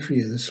to give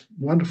you, this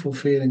wonderful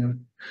feeling of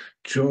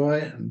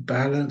joy and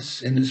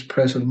balance in this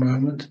present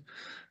moment.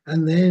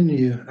 And then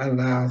you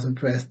allow the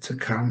breath to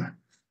come.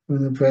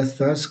 When the breath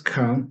does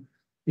come,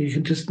 you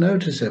can just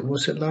notice it.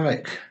 What's it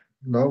like?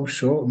 Long,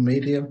 short,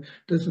 medium,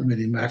 doesn't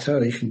really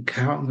matter. You can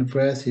count the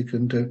breath. You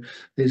can do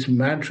these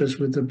mantras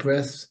with the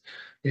breath.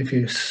 If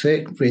you're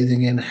sick,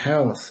 breathing in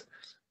health,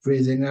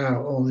 breathing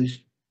out all these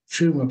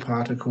tumor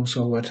particles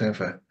or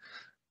whatever.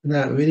 And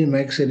that really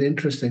makes it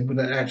interesting, but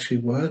it actually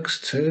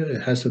works too.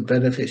 It has the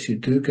benefits. You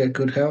do get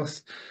good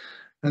health.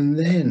 And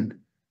then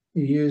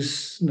you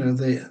use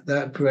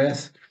that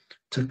breath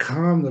to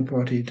calm the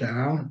body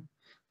down.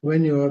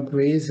 When you are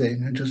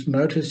breathing and just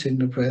noticing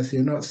the breath,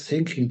 you're not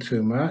thinking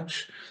too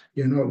much.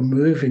 You're not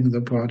moving the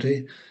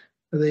body.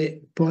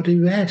 the body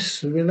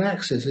rests and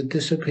relaxes. It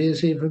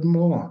disappears even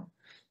more.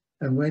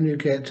 And when you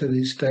get to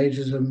these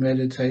stages of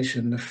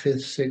meditation, the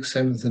 5th, 6th,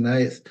 7th, and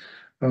 8th,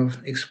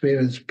 of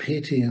experience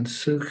piti and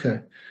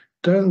sukha,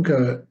 don't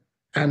go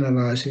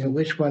analyzing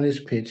which one is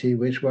piti,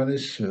 which one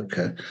is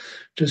sukha.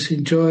 Just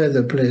enjoy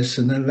the bliss,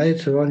 and then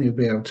later on you'll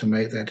be able to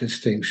make that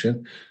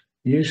distinction,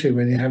 usually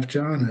when you have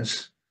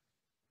jhanas.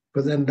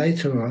 But then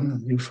later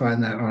on you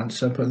find that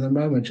answer, but at the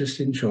moment just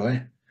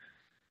enjoy.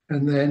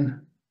 And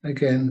then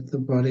again, the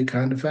body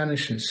kind of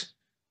vanishes.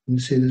 You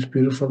see there's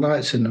beautiful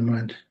lights in the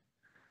mind.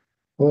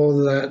 All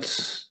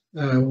that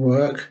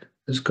work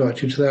has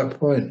got you to that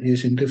point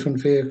using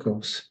different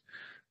vehicles.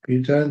 But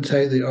you don't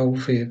take the old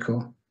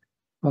vehicle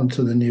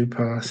onto the new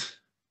path.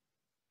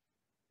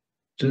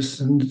 Just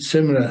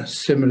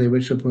similarly,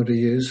 which the Buddha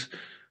used,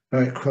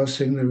 like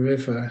crossing the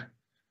river,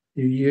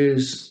 you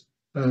use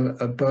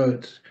a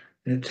boat,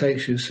 and it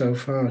takes you so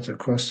far to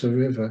cross the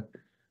river.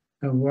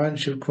 And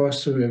once you've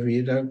crossed the river,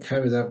 you don't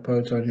carry that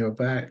boat on your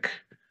back.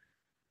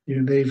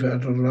 You leave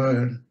it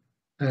alone.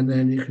 And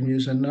then you can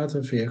use another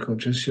vehicle,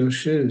 just your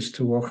shoes,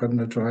 to walk on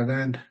the dry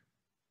land.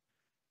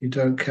 You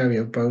don't carry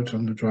a boat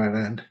on the dry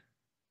land.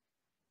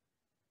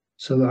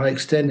 So I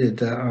extended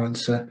that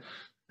answer.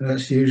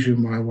 That's usually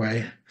my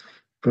way.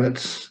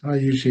 But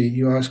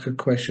you ask a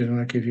question and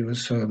I give you a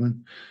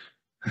sermon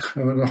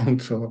or a long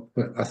talk.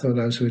 But I thought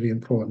that was really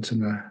important to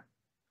know.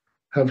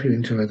 Hope you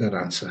enjoyed that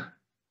answer.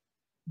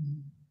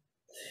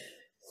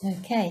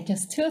 Okay,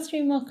 just 2 or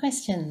 3 more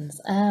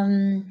questions.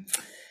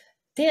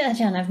 Dear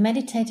Ajahn, I've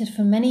meditated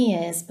for many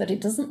years, but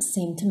it doesn't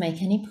seem to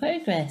make any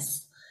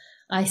progress.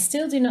 I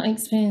still do not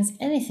experience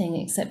anything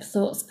except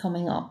thoughts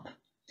coming up.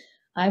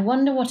 I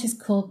wonder what is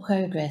called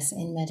progress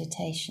in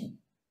meditation.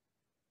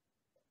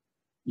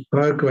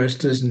 Progress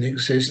doesn't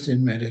exist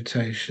in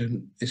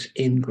meditation, it's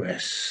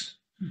ingress.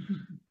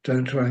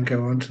 Don't try and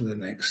go on to the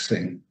next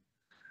thing.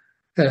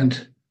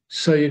 And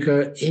so you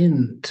go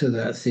into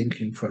that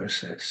thinking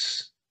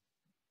process,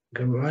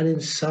 go right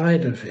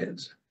inside of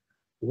it.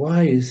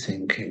 Why are you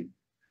thinking?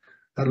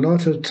 A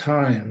lot of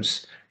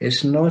times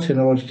it's not in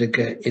order to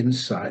get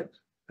insight.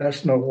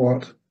 That's not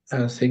what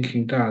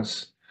thinking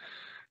does.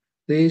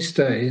 These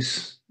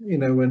days,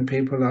 when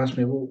people ask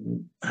me, well,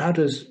 how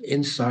does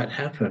insight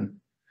happen?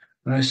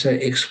 And I say,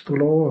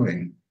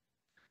 exploring.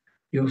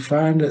 You'll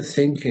find that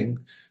thinking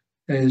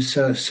is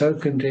so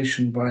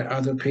conditioned by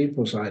other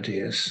people's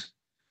ideas.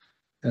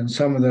 And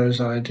some of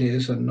those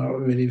ideas are not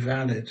really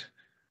valid.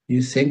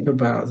 You think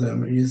about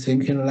them, you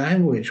think in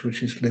language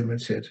which is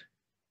limited.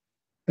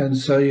 And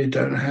so you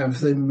don't have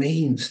the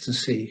means to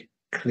see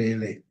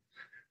clearly.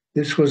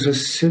 This was a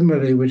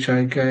simile which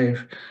I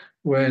gave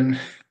when,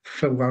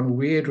 for one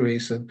weird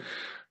reason,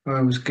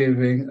 I was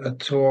giving a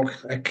talk,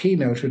 a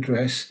keynote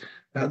address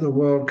at the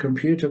World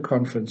Computer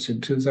Conference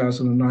in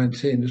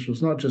 2019. This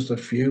was not just a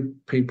few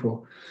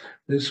people.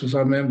 This was, I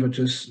remember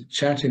just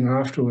chatting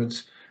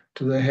afterwards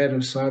to the head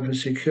of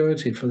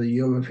cybersecurity for the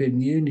European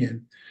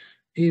Union.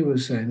 He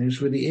was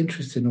really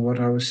interested in what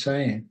I was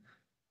saying.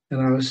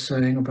 And I was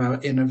saying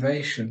about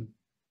innovation,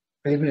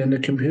 even in the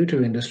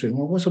computer industry.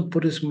 What was a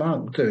Buddhist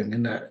monk doing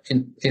in that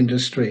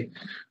industry?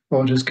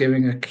 Or just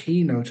giving a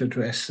keynote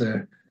address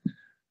there.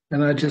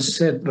 And I just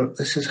said, look,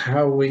 this is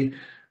how we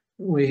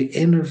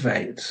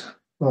innovate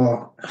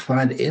or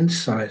find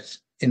insight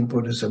in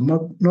Buddhism,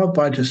 not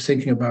by just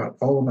thinking about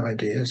old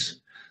ideas.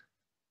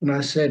 And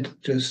I said,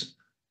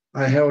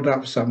 I held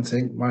up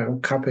something, my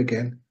old cup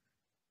again.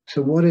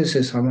 So what is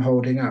this I'm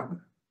holding up?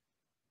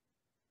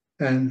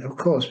 And of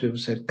course, people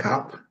said,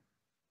 cup.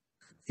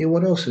 Yeah,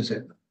 what else is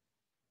it?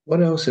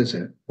 What else is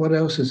it? What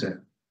else is it?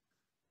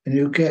 And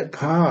you get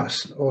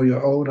past all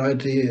your old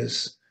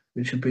ideas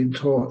which you've been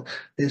taught.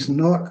 There's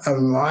not a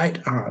right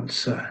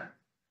answer.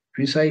 If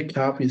you say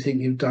cup, you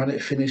think you've done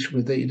it, finished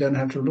with it, you don't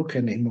have to look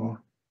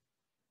anymore.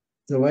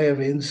 The way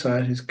of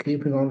insight is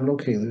keeping on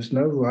looking. There's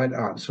no right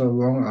answer or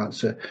wrong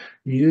answer.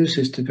 Use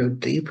this to go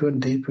deeper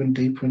and deeper and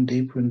deeper and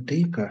deeper and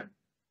deeper.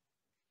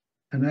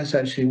 And that's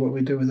actually what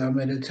we do with our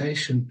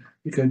meditation.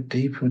 You go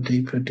deeper,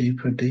 deeper,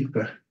 deeper,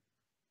 deeper.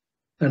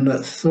 And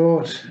that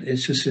thought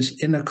is just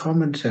this inner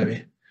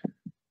commentary,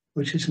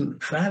 which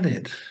isn't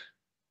valid.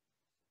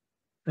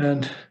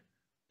 And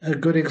a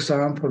good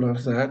example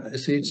of that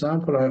is the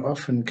example I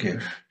often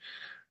give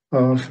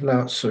of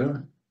Lao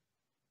Tzu,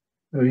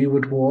 who he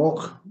would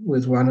walk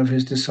with one of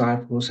his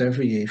disciples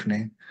every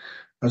evening,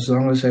 as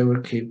long as they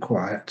would keep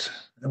quiet.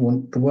 They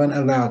weren't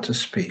allowed to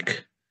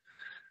speak.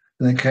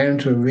 And they came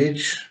to a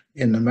ridge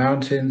in the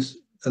mountains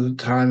at the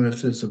time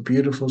of this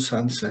beautiful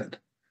sunset.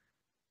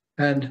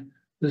 And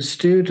the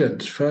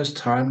student, first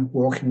time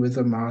walking with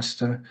the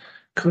master,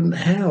 couldn't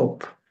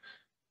help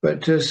but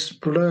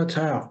just blurt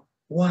out,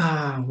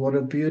 wow, what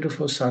a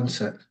beautiful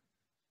sunset.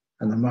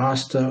 And the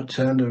master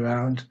turned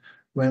around,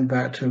 went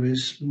back to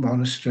his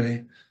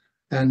monastery,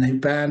 and he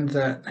banned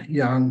that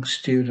young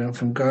student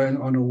from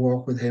going on a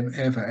walk with him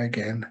ever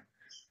again.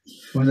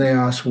 When they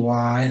asked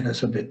why,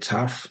 that's a bit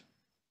tough.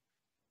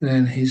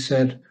 Then he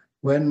said,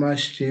 when my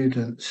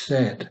student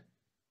said,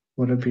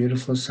 what a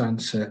beautiful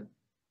sunset,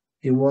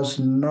 he was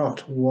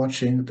not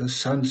watching the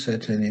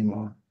sunset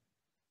anymore.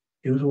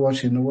 He was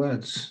watching the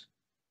words.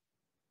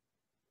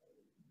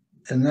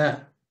 And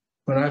that,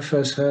 when I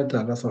first heard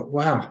that, I thought,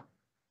 wow,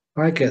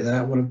 I get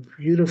that. What a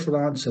beautiful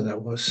answer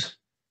that was.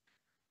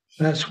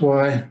 That's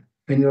why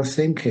when you're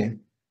thinking,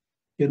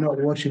 you're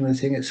not watching the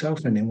thing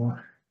itself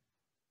anymore.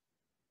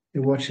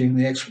 You're watching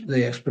the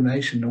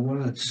explanation, the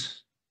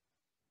words.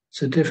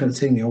 It's a different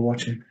thing you're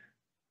watching.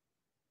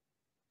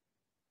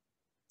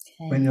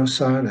 Okay. When you're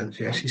silent,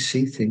 you actually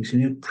see things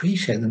and you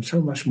appreciate them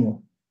so much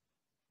more.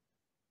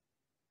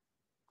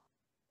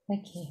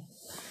 Thank you.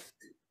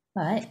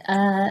 All right,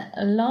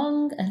 a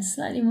long and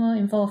slightly more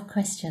involved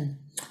question.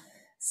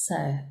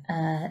 So,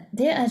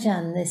 dear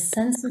Ajahn, this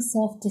sense of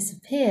self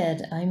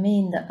disappeared. I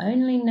mean that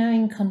only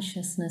knowing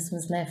consciousness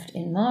was left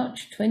in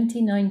March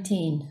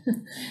 2019.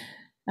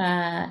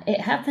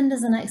 It happened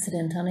as an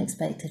accident,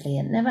 unexpectedly.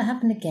 It never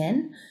happened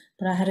again,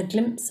 but I had a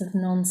glimpse of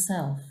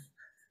non-self.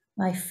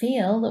 I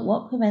feel that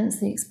what prevents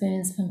the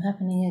experience from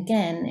happening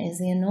again is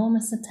the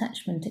enormous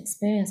attachment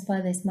experienced by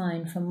this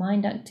mind from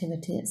mind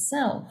activity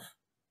itself.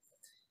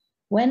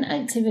 When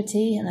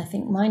activity, and I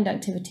think mind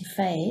activity,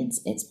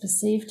 fades, it's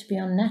perceived to be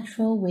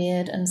unnatural,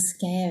 weird, and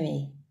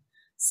scary.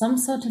 Some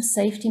sort of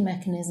safety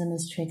mechanism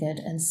is triggered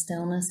and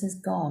stillness is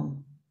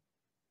gone.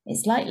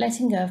 It's like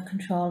letting go of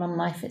control on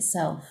life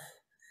itself,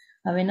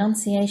 a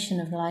renunciation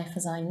of life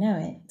as I know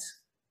it.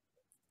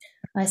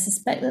 I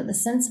suspect that the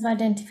sense of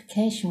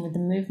identification with the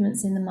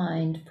movements in the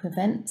mind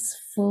prevents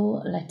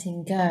full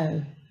letting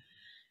go.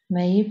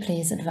 May you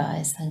please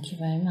advise? Thank you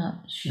very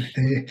much.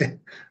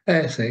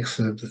 That's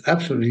excellent.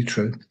 Absolutely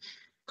true.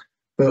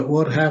 But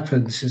what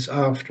happens is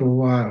after a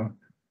while,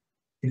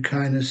 you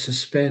kind of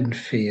suspend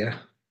fear.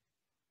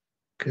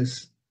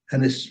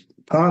 And it's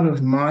part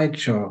of my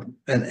job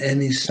and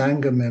any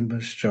Sangha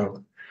member's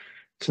job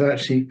to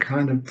actually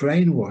kind of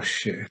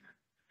brainwash you,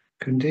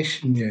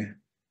 condition you,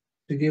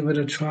 to give it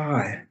a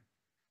try.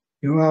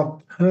 You are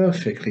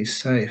perfectly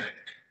safe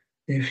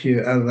if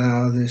you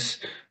allow this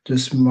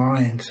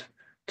mind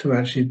to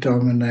actually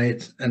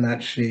dominate and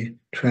actually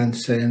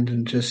transcend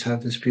and just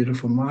have this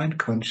beautiful mind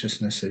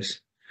consciousnesses.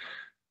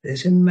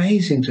 It's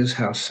amazing just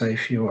how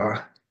safe you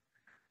are.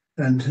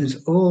 And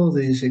there's all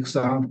these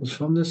examples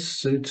from the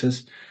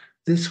suttas.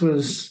 This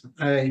was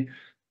a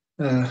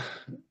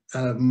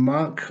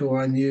monk who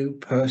I knew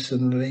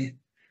personally,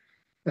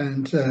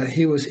 and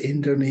he was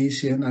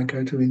Indonesian. I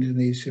go to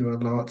Indonesia a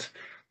lot.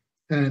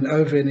 And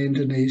over in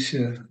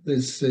Indonesia,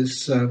 there's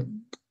this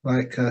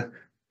like a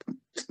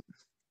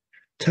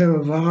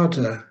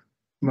Theravada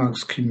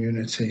monks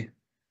community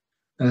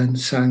and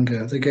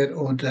Sangha. They get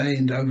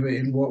ordained over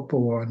in Wat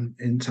Boar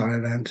in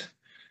Thailand.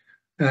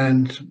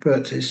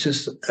 But it's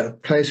just a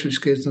place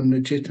which gives them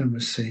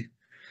legitimacy.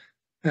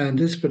 And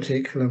this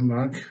particular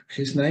monk,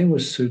 his name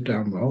was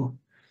Sudamo,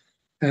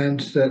 and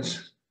that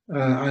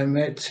I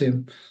met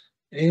him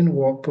in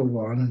Wat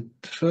Boar. And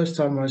the first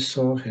time I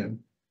saw him,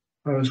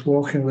 I was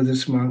walking with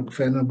this monk,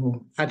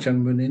 Venerable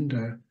Ajahn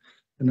Munindo.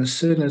 And as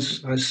soon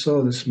as I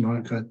saw this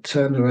monk, I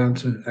turned around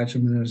to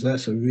Ajahn Munindo and said,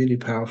 that's a really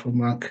powerful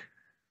monk.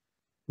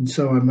 And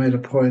so I made a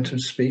point of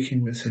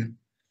speaking with him.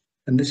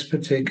 And this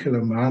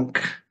particular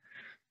monk,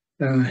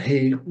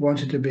 he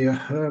wanted to be a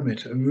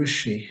hermit, a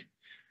rishi.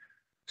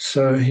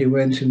 So he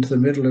went into the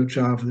middle of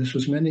Java. This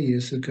was many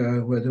years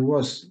ago, where there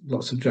was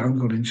lots of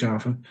jungle in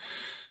Java.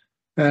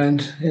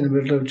 And in the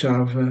middle of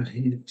Java,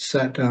 he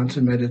sat down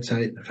to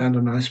meditate, found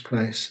a nice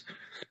place.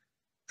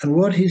 And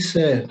what he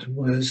said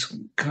was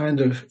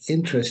kind of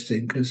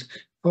interesting, because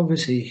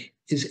obviously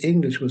his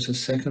English was a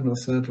second or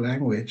third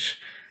language.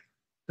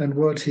 And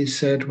what he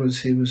said was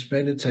he was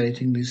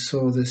meditating, he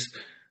saw this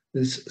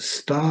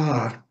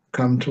star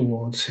come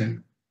towards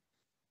him.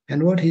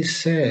 And what he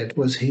said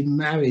was he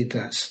married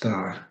that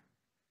star.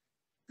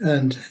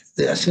 And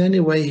that's the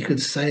only way he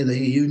could say that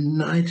he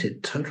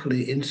united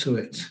totally into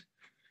it.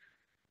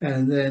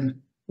 And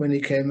then when he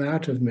came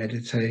out of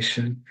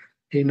meditation,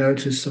 he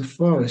noticed the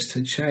forest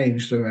had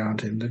changed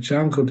around him. The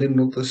jungle didn't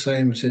look the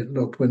same as it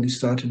looked when he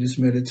started his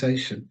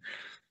meditation.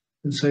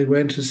 And so he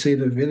went to see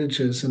the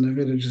villagers, and the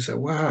villagers said,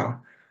 wow,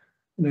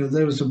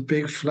 there was a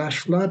big flash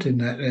flood in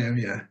that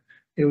area.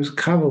 It was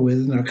covered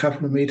with a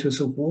couple of meters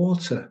of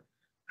water.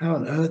 How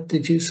on earth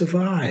did you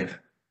survive?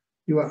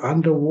 You were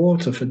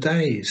underwater for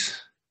days.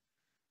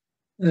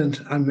 And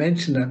I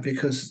mention that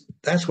because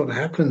that's what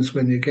happens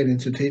when you get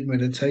into deep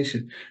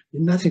meditation.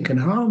 Nothing can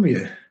harm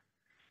you.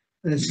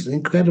 It's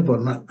incredible.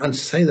 And I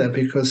say that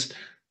because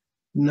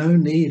no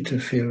need to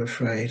feel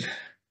afraid.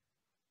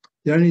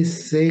 The only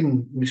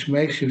thing which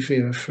makes you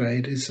feel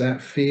afraid is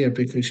that fear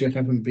because you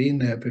haven't been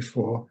there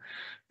before.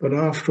 But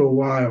after a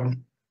while,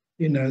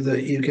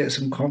 that you get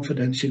some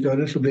confidence, you go a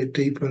little bit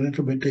deeper.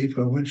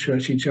 Once you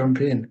actually jump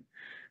in,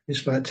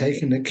 it's like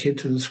taking a kid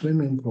to the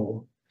swimming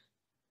pool.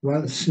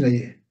 Once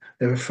they're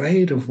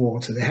afraid of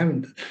water, they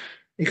haven't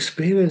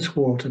experienced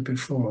water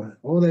before.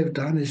 All they've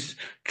done is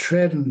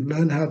tread and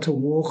learn how to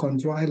walk on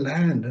dry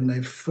land, and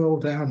they've fallen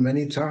down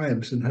many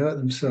times and hurt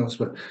themselves.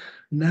 But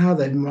now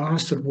they've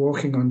mastered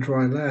walking on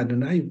dry land,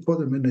 and now you put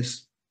them in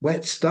this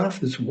wet stuff,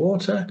 there's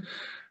water.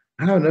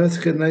 How on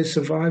earth can they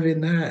survive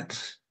in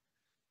that?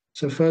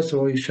 So first of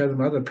all, you show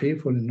them other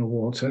people in the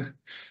water.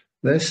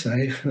 They're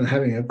safe and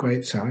having a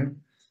great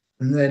time.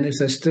 And then if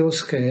they're still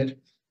scared,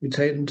 you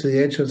take them to the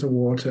edge of the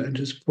water and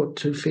just put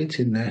 2 feet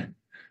in there.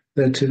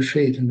 Their 2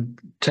 feet, and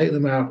take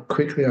them out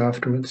quickly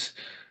afterwards.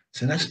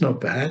 So that's not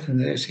bad, and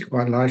they actually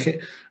quite like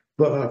it.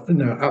 But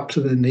up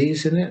to the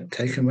knees in it,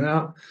 take them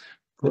out,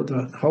 put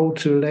the whole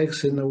 2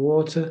 legs in the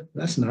water.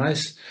 That's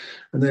nice.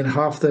 And then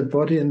half their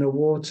body in the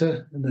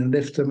water, and then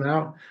lift them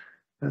out.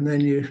 And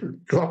then you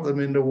drop them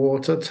in the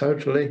water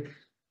totally,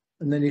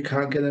 and then you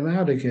can't get them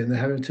out again.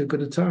 They're having too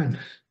good a time.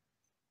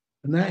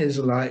 And that is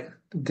like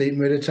deep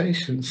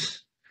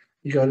meditations.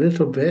 You go a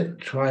little bit,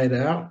 try it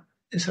out.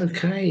 It's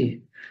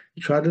okay.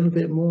 You try a little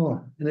bit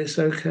more, and it's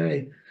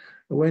okay.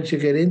 But once you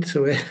get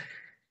into it,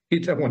 you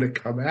don't want to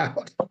come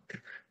out.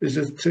 There's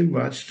just too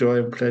much joy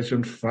and pleasure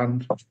and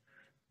fun.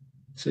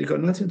 So you've got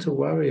nothing to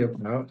worry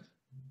about.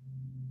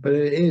 But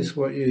it is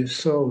what you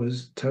saw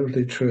was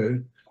totally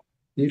true.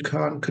 You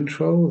can't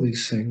control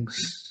these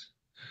things.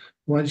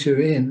 Once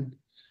you're in,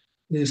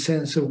 the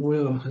sense of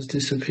will has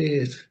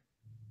disappeared.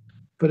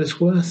 But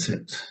it's worth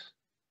it.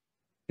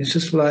 It's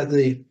just like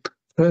the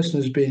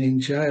person who's been in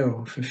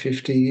jail for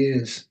 50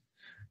 years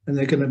and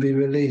they're going to be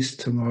released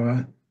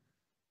tomorrow.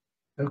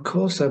 Of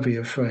course they'll be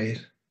afraid.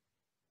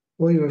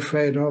 What you're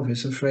afraid of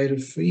is afraid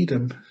of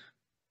freedom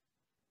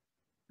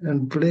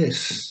and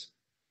bliss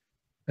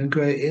and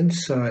great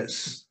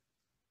insights.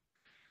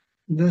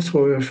 And that's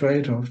what we're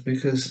afraid of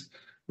because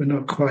we're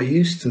not quite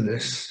used to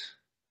this.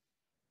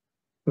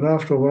 But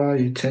after a while,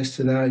 you test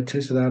it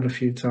out a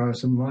few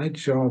times. And my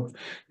job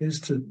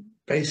is to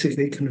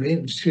basically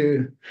convince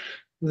you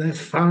they're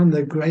fun,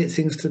 they're great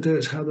things to do.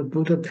 It's how the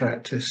Buddha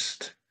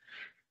practiced.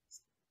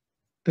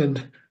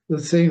 And the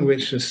thing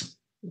which is,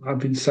 I've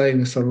been saying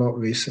this a lot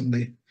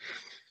recently,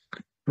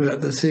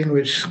 but the thing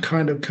which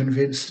kind of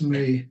convinced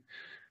me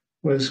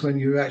was when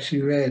you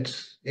actually read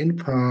in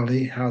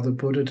Pali how the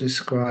Buddha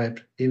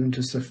described even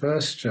just the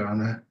first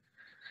jhana.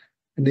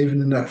 And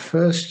even in that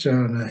first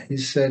jhana, he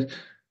said,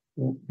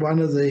 one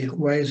of the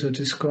ways of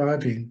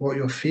describing what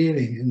you're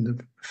feeling in the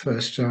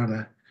first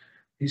jhana,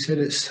 he said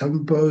it's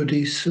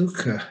sambodhi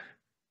sukha.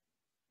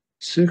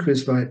 Sukha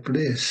is like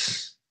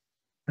bliss.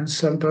 And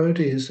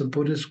sambodhi is the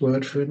Buddha's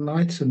word for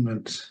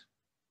enlightenment.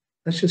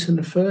 That's just in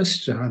the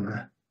first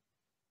jhana.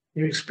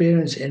 You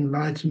experience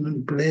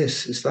enlightenment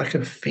bliss. It's like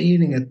a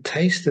feeling, a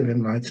taste of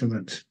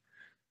enlightenment.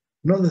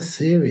 Not the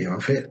theory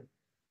of it,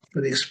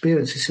 but the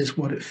experience. This is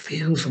what it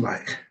feels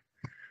like.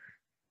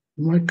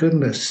 My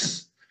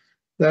goodness,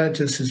 that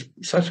just is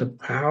such a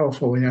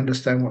powerful, when you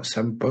understand what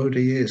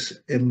sambodhi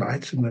is,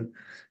 enlightenment.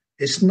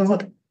 It's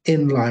not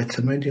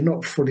enlightenment, you're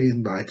not fully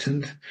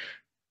enlightened.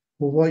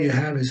 Well, what you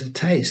have is a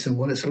taste of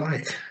what it's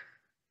like.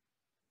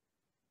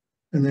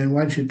 And then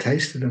once you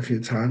taste it a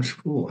few times,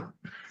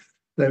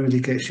 that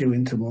really gets you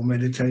into more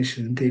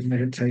meditation and deep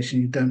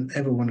meditation. You don't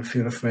ever want to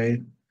feel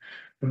afraid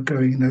of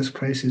going in those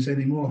places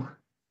anymore.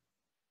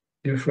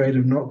 You're afraid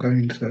of not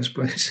going into those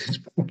places,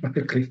 more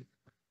likely.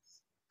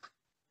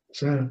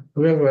 So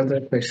whoever had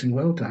that question,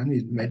 well done,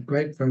 you've made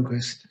great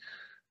progress.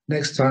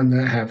 Next time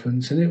that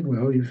happens, and it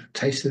will, you've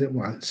tasted it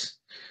once,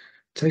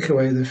 take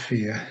away the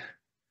fear.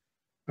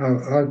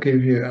 I'll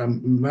give you a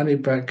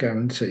money-back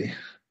guarantee.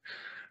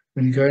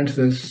 When you go into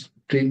those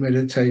deep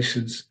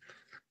meditations,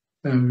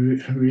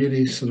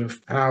 really sort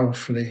of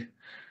powerfully,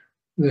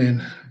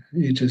 then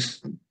you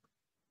can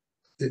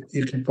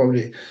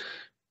probably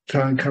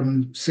try and come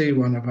and see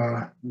one of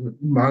our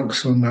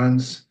monks or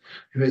nuns.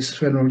 If it's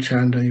Venerable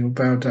Chanda, you'll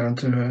bow down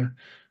to her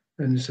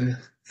and you say,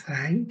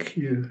 thank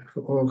you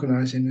for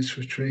organizing this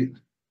retreat.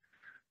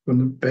 One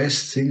of the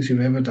best things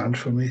you've ever done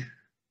for me.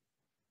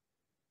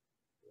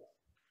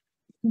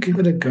 Give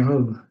it a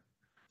go.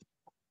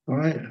 All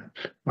right?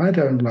 I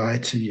don't lie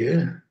to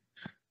you.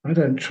 I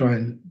don't try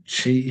and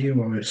cheat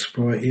you or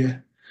exploit you.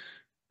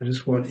 I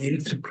just want you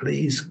to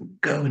please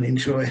go and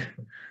enjoy.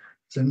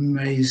 It's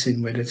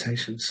amazing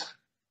meditations.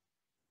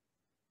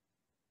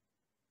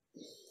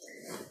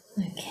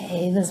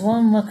 Okay, there's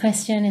one more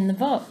question in the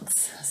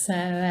box. So,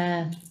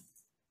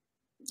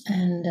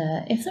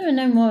 if there are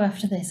no more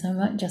after this, I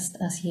might just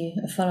ask you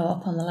a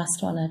follow-up on the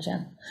last one,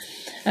 Ajahn.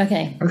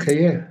 Okay.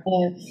 Okay, yeah.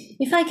 So,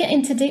 if I get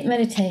into deep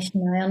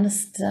meditation, I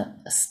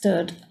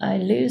understood I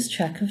lose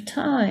track of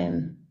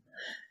time.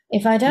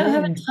 If I don't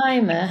have a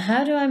timer,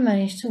 how do I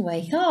manage to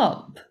wake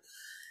up?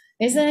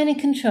 Is there any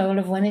control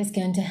of when it's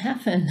going to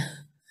happen?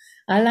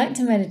 I like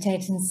to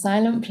meditate in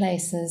silent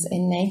places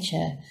in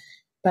nature,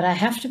 but I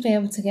have to be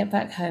able to get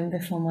back home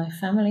before my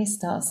family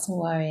starts to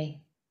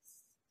worry.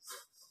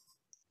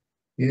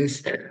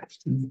 Yes,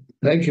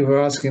 thank you for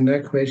asking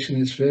that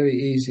question. It's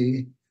very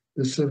easy.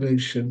 The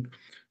solution.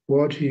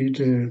 What you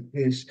do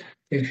is,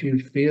 if you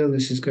feel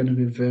this is going to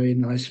be a very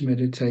nice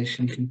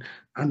meditation, you can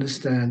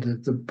understand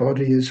that the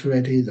body is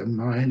ready, the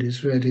mind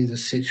is ready, the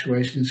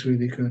situation is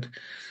really good.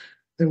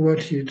 Then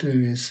what you do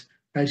is,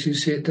 as you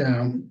sit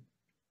down,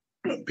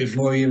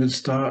 before you even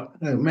start,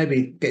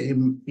 maybe get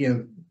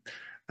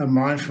a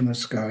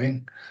mindfulness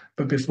going.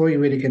 But before you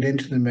really get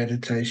into the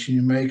meditation,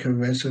 you make a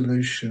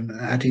resolution,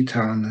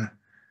 aditana.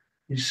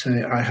 You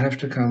say, I have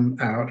to come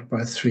out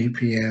by 3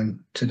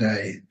 p.m.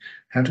 today.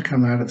 I have to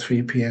come out at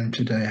 3 p.m.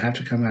 today. I have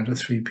to come out at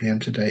 3 p.m.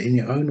 today. In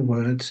your own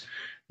words,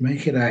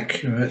 make it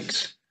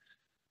accurate,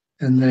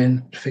 and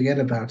then forget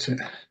about it.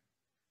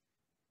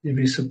 You'd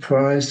be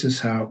surprised as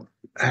how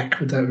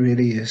accurate that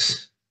really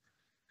is.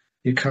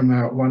 You come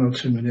out 1 or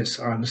 2 minutes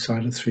either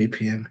side of 3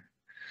 p.m.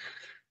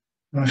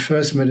 My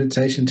first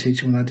meditation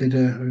teacher, when I did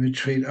a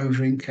retreat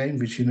over in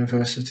Cambridge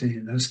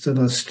University, I was still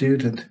a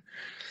student,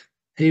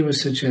 he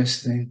was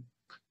suggesting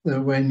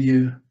that when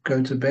you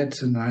go to bed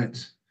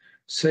tonight,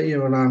 set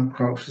your alarm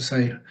clock for,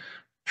 say,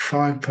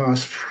 5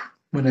 past,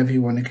 whenever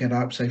you want to get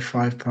up, say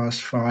 5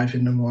 past 5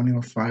 in the morning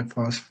or 5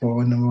 past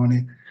 4 in the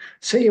morning.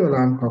 Set your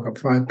alarm clock at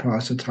 5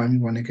 past the time you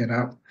want to get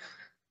up.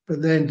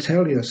 But then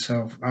tell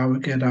yourself, I will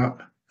get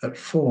up at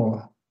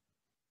 4,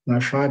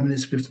 5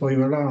 minutes before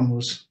your alarm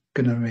was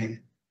going to ring.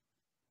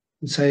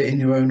 And say it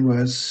in your own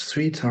words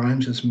 3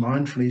 times as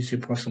mindfully as you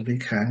possibly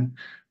can.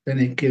 Then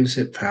it gives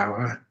it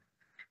power.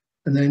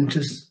 And then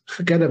just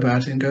forget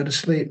about it and go to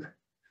sleep.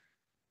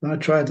 And I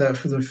tried that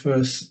for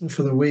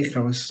the week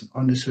I was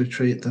on this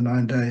retreat, the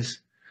 9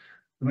 days,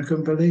 and I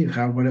couldn't believe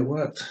how well it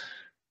worked.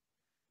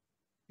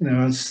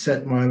 I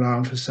set my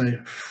alarm for, say,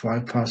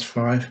 5 past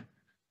 5,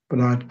 but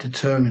I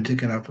determined to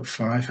get up at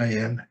 5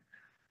 a.m.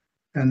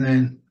 and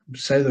then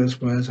say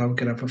those words, I will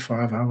get up at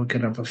 5, I will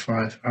get up at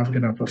 5, I will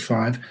get up at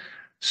 5,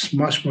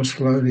 much more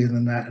slowly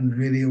than that, and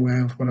really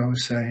aware of what I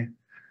was saying.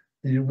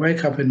 And you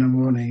wake up in the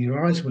morning,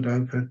 your eyes would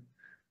open,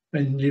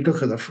 and you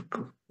look at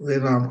the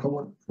alarm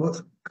clock,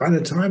 what kind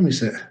of time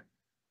is it?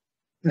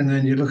 And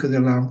then you look at the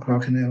alarm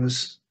clock and it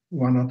was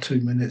 1 or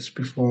 2 minutes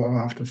before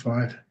or after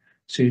 5.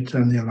 So you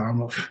turn the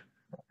alarm off.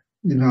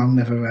 The alarm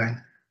never rang.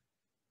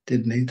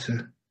 Didn't need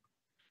to.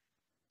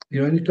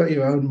 You only got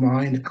your own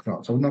mind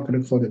clock. So I'm not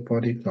going to call it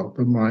body clock,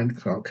 but mind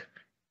clock.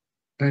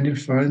 And you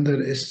find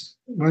that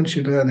once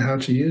you learn how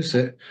to use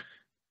it,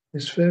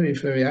 it's very,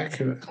 very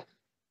accurate.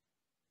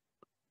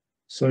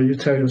 So you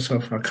tell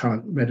yourself, I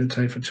can't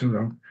meditate for too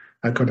long.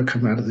 I've got to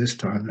come out at this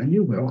time, and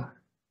you will.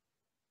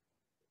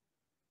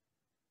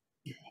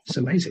 It's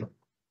amazing.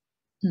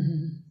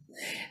 Mm-hmm.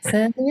 So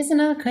there is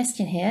another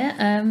question here.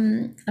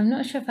 I'm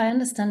not sure if I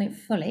understand it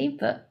fully,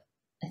 but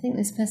I think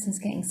this person's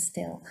getting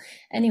still.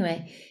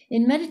 Anyway,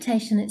 in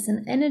meditation, it's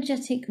an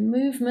energetic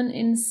movement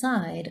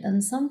inside,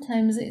 and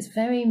sometimes it's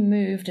very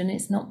moved and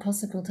it's not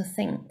possible to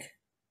think.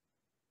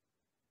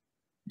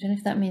 I don't know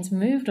if that means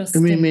moved or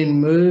still. You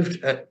mean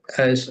moved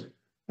as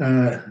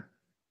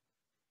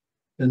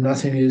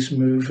nothing is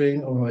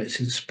moving, or it's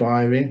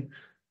inspiring,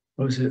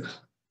 or is it?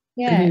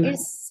 Yeah, it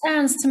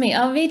sounds to me,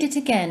 I'll read it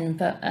again,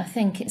 but I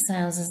think it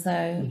sounds as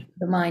though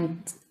the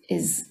mind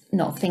is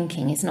not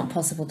thinking. It's not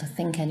possible to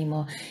think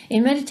anymore.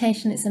 In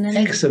meditation, it's an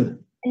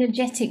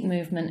energetic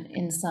movement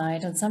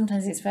inside, and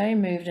sometimes it's very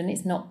moved and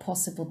it's not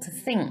possible to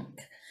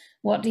think.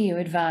 What do you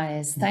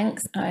advise?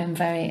 Thanks, I am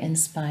very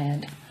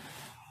inspired.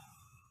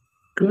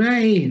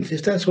 Great.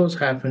 If that's what's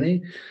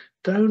happening,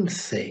 don't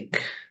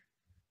think.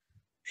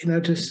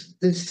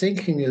 Just this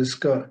thinking has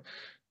got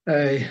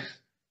a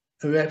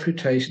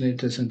reputation it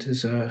doesn't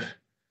deserve.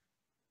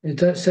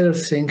 Instead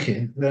of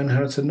thinking, learn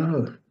how to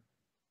know.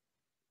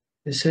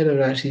 Instead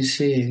of actually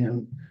seeing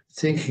and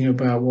thinking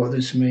about what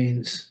this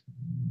means,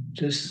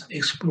 just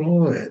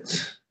explore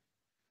it.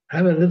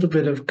 Have a little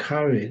bit of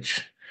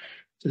courage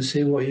to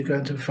see what you're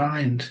going to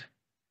find.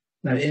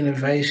 Now,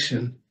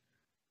 innovation.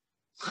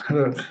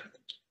 Look,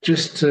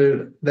 just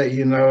to let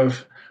you know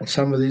of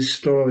some of these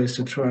stories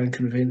to try and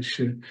convince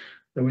you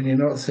that when you're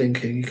not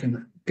thinking, you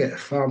can get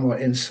far more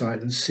insight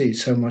and see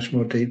so much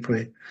more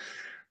deeply.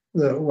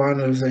 That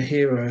one of the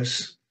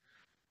heroes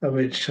of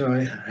which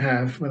I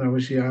have when I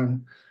was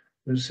young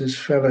was this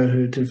fellow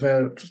who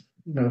developed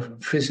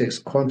physics,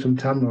 quantum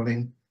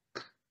tunneling.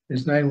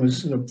 His name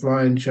was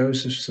Brian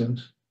Josephson.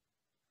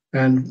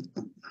 And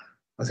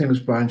I think it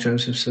was Brian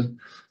Josephson.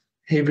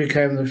 He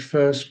became the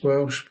first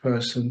Welsh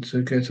person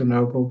to get a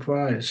Nobel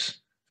Prize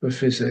for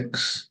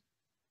physics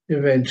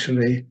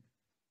eventually.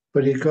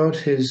 But he got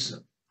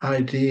his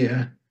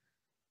idea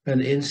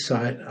and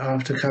insight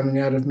after coming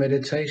out of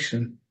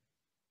meditation.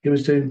 He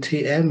was doing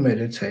TM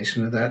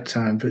meditation at that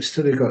time, but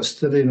still he got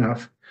still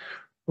enough.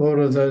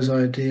 All of those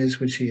ideas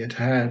which he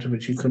had,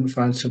 which he couldn't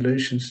find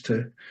solutions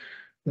to,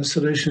 the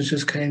solutions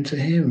just came to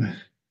him.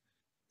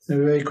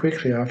 And very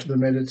quickly after the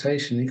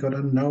meditation, he got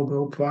a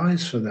Nobel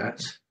Prize for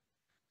that.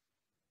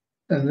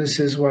 And this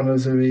is one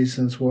of the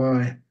reasons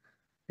why,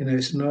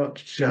 it's not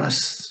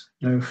just,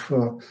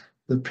 for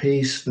the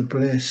peace, the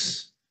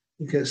bliss.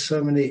 You get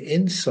so many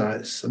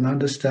insights and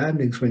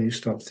understandings when you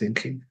stop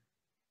thinking.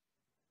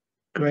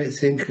 Great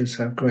thinkers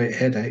have great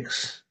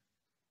headaches.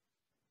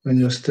 When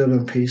you're still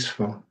and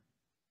peaceful,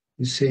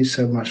 you see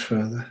so much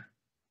further.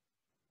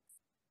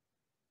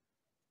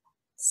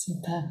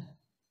 Super.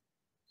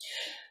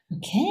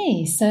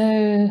 Okay,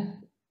 so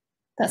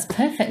That's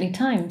perfectly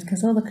timed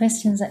because all the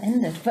questions are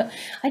ended. But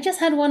I just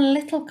had one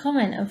little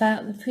comment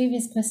about the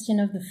previous question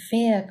of the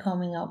fear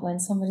coming up when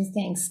somebody's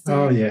getting still,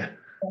 Oh, yeah.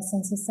 their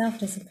sense of self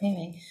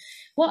disappearing.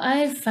 What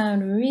I've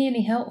found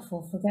really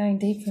helpful for going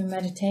deeper in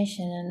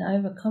meditation and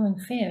overcoming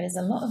fear is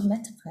a lot of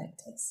metta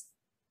practice.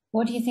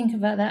 What do you think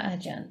about that,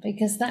 Ajahn?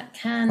 Because that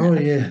can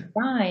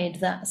override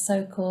that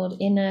so-called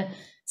inner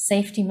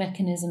safety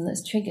mechanism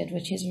that's triggered,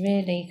 which is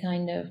really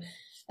kind of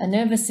a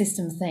nervous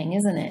system thing,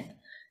 isn't it?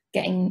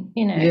 Getting,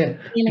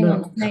 feeling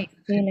unsafe,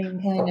 feeling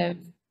kind of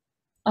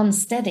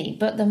unsteady.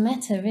 But the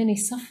metta really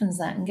softens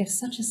that and gives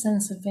such a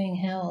sense of being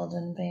held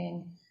and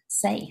being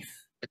safe,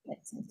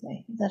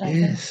 basically, that I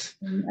think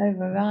can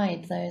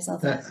override those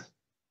other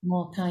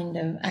more kind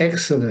of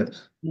excellent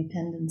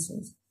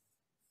tendencies.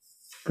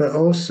 But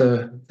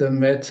also the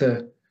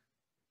metta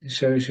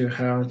shows you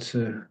how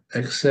to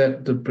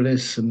accept the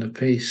bliss and the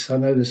peace. I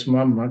know this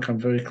monk, I'm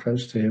very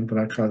close to him, but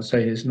I can't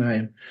say his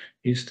name.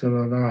 He's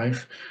still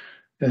alive.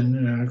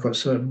 And I've got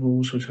certain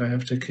rules which I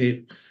have to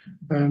keep.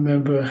 I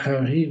remember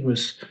how he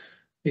was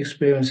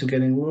experiencing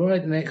getting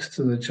right next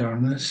to the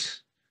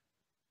jhanas,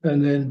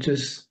 and then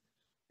just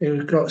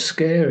it got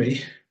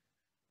scary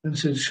and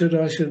said, should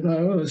I, shouldn't I?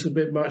 Oh, it's a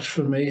bit much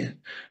for me.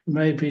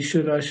 Maybe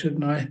should I,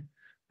 shouldn't I?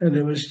 And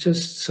it was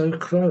just so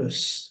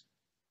close.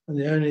 And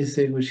the only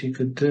thing which he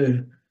could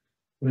do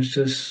was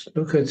just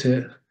look at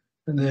it,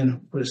 and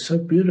then, but it's so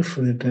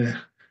beautiful in there.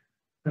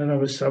 And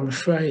I'm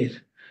afraid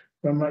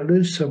I might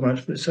lose so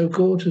much, but it's so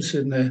gorgeous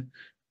in there.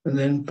 And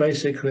then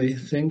basically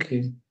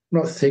thinking,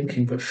 not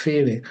thinking, but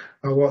feeling,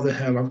 oh, what the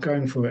hell, I'm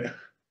going for it.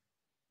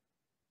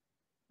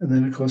 And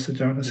then, of course, the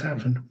jhanas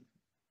happen.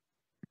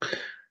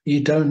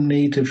 You don't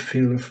need to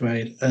feel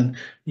afraid, and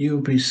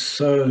you'll be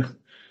so,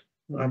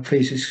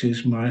 please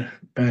excuse my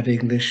bad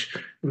English,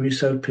 you'll be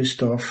so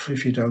pissed off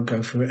if you don't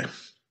go for it.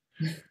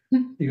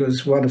 You got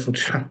this wonderful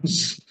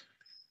chance.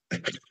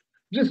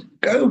 Just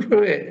go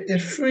for it.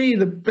 It's free.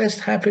 The best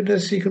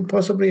happiness you can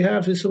possibly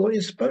have is what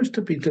you're supposed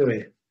to be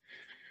doing.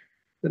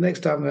 The next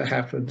time that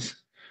happens,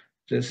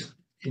 just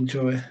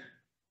enjoy.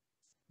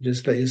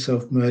 Just let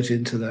yourself merge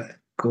into that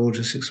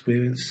gorgeous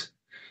experience.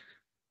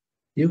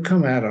 You'll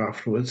come out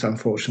afterwards,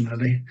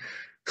 unfortunately.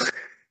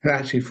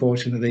 Actually,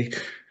 fortunately,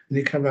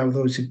 you come out with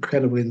all these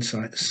incredible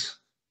insights.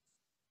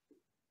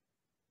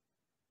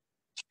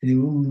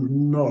 You will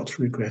not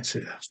regret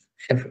it.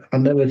 Ever.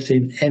 I've never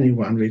seen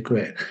anyone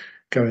regret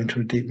going to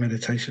a deep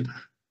meditation.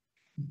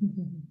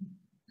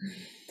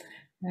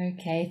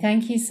 Okay,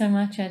 thank you so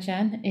much,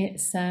 Ajahn.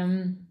 It's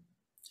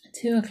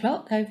 2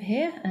 o'clock over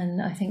here, and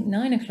I think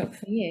 9 o'clock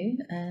for you,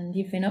 and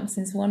you've been up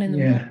since 1 in the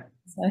morning,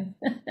 so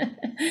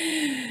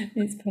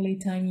it's probably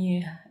time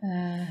you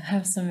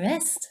have some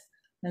rest,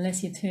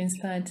 unless you're too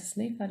inspired to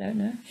sleep, I don't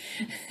know.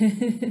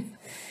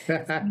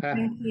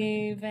 Thank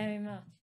you very much.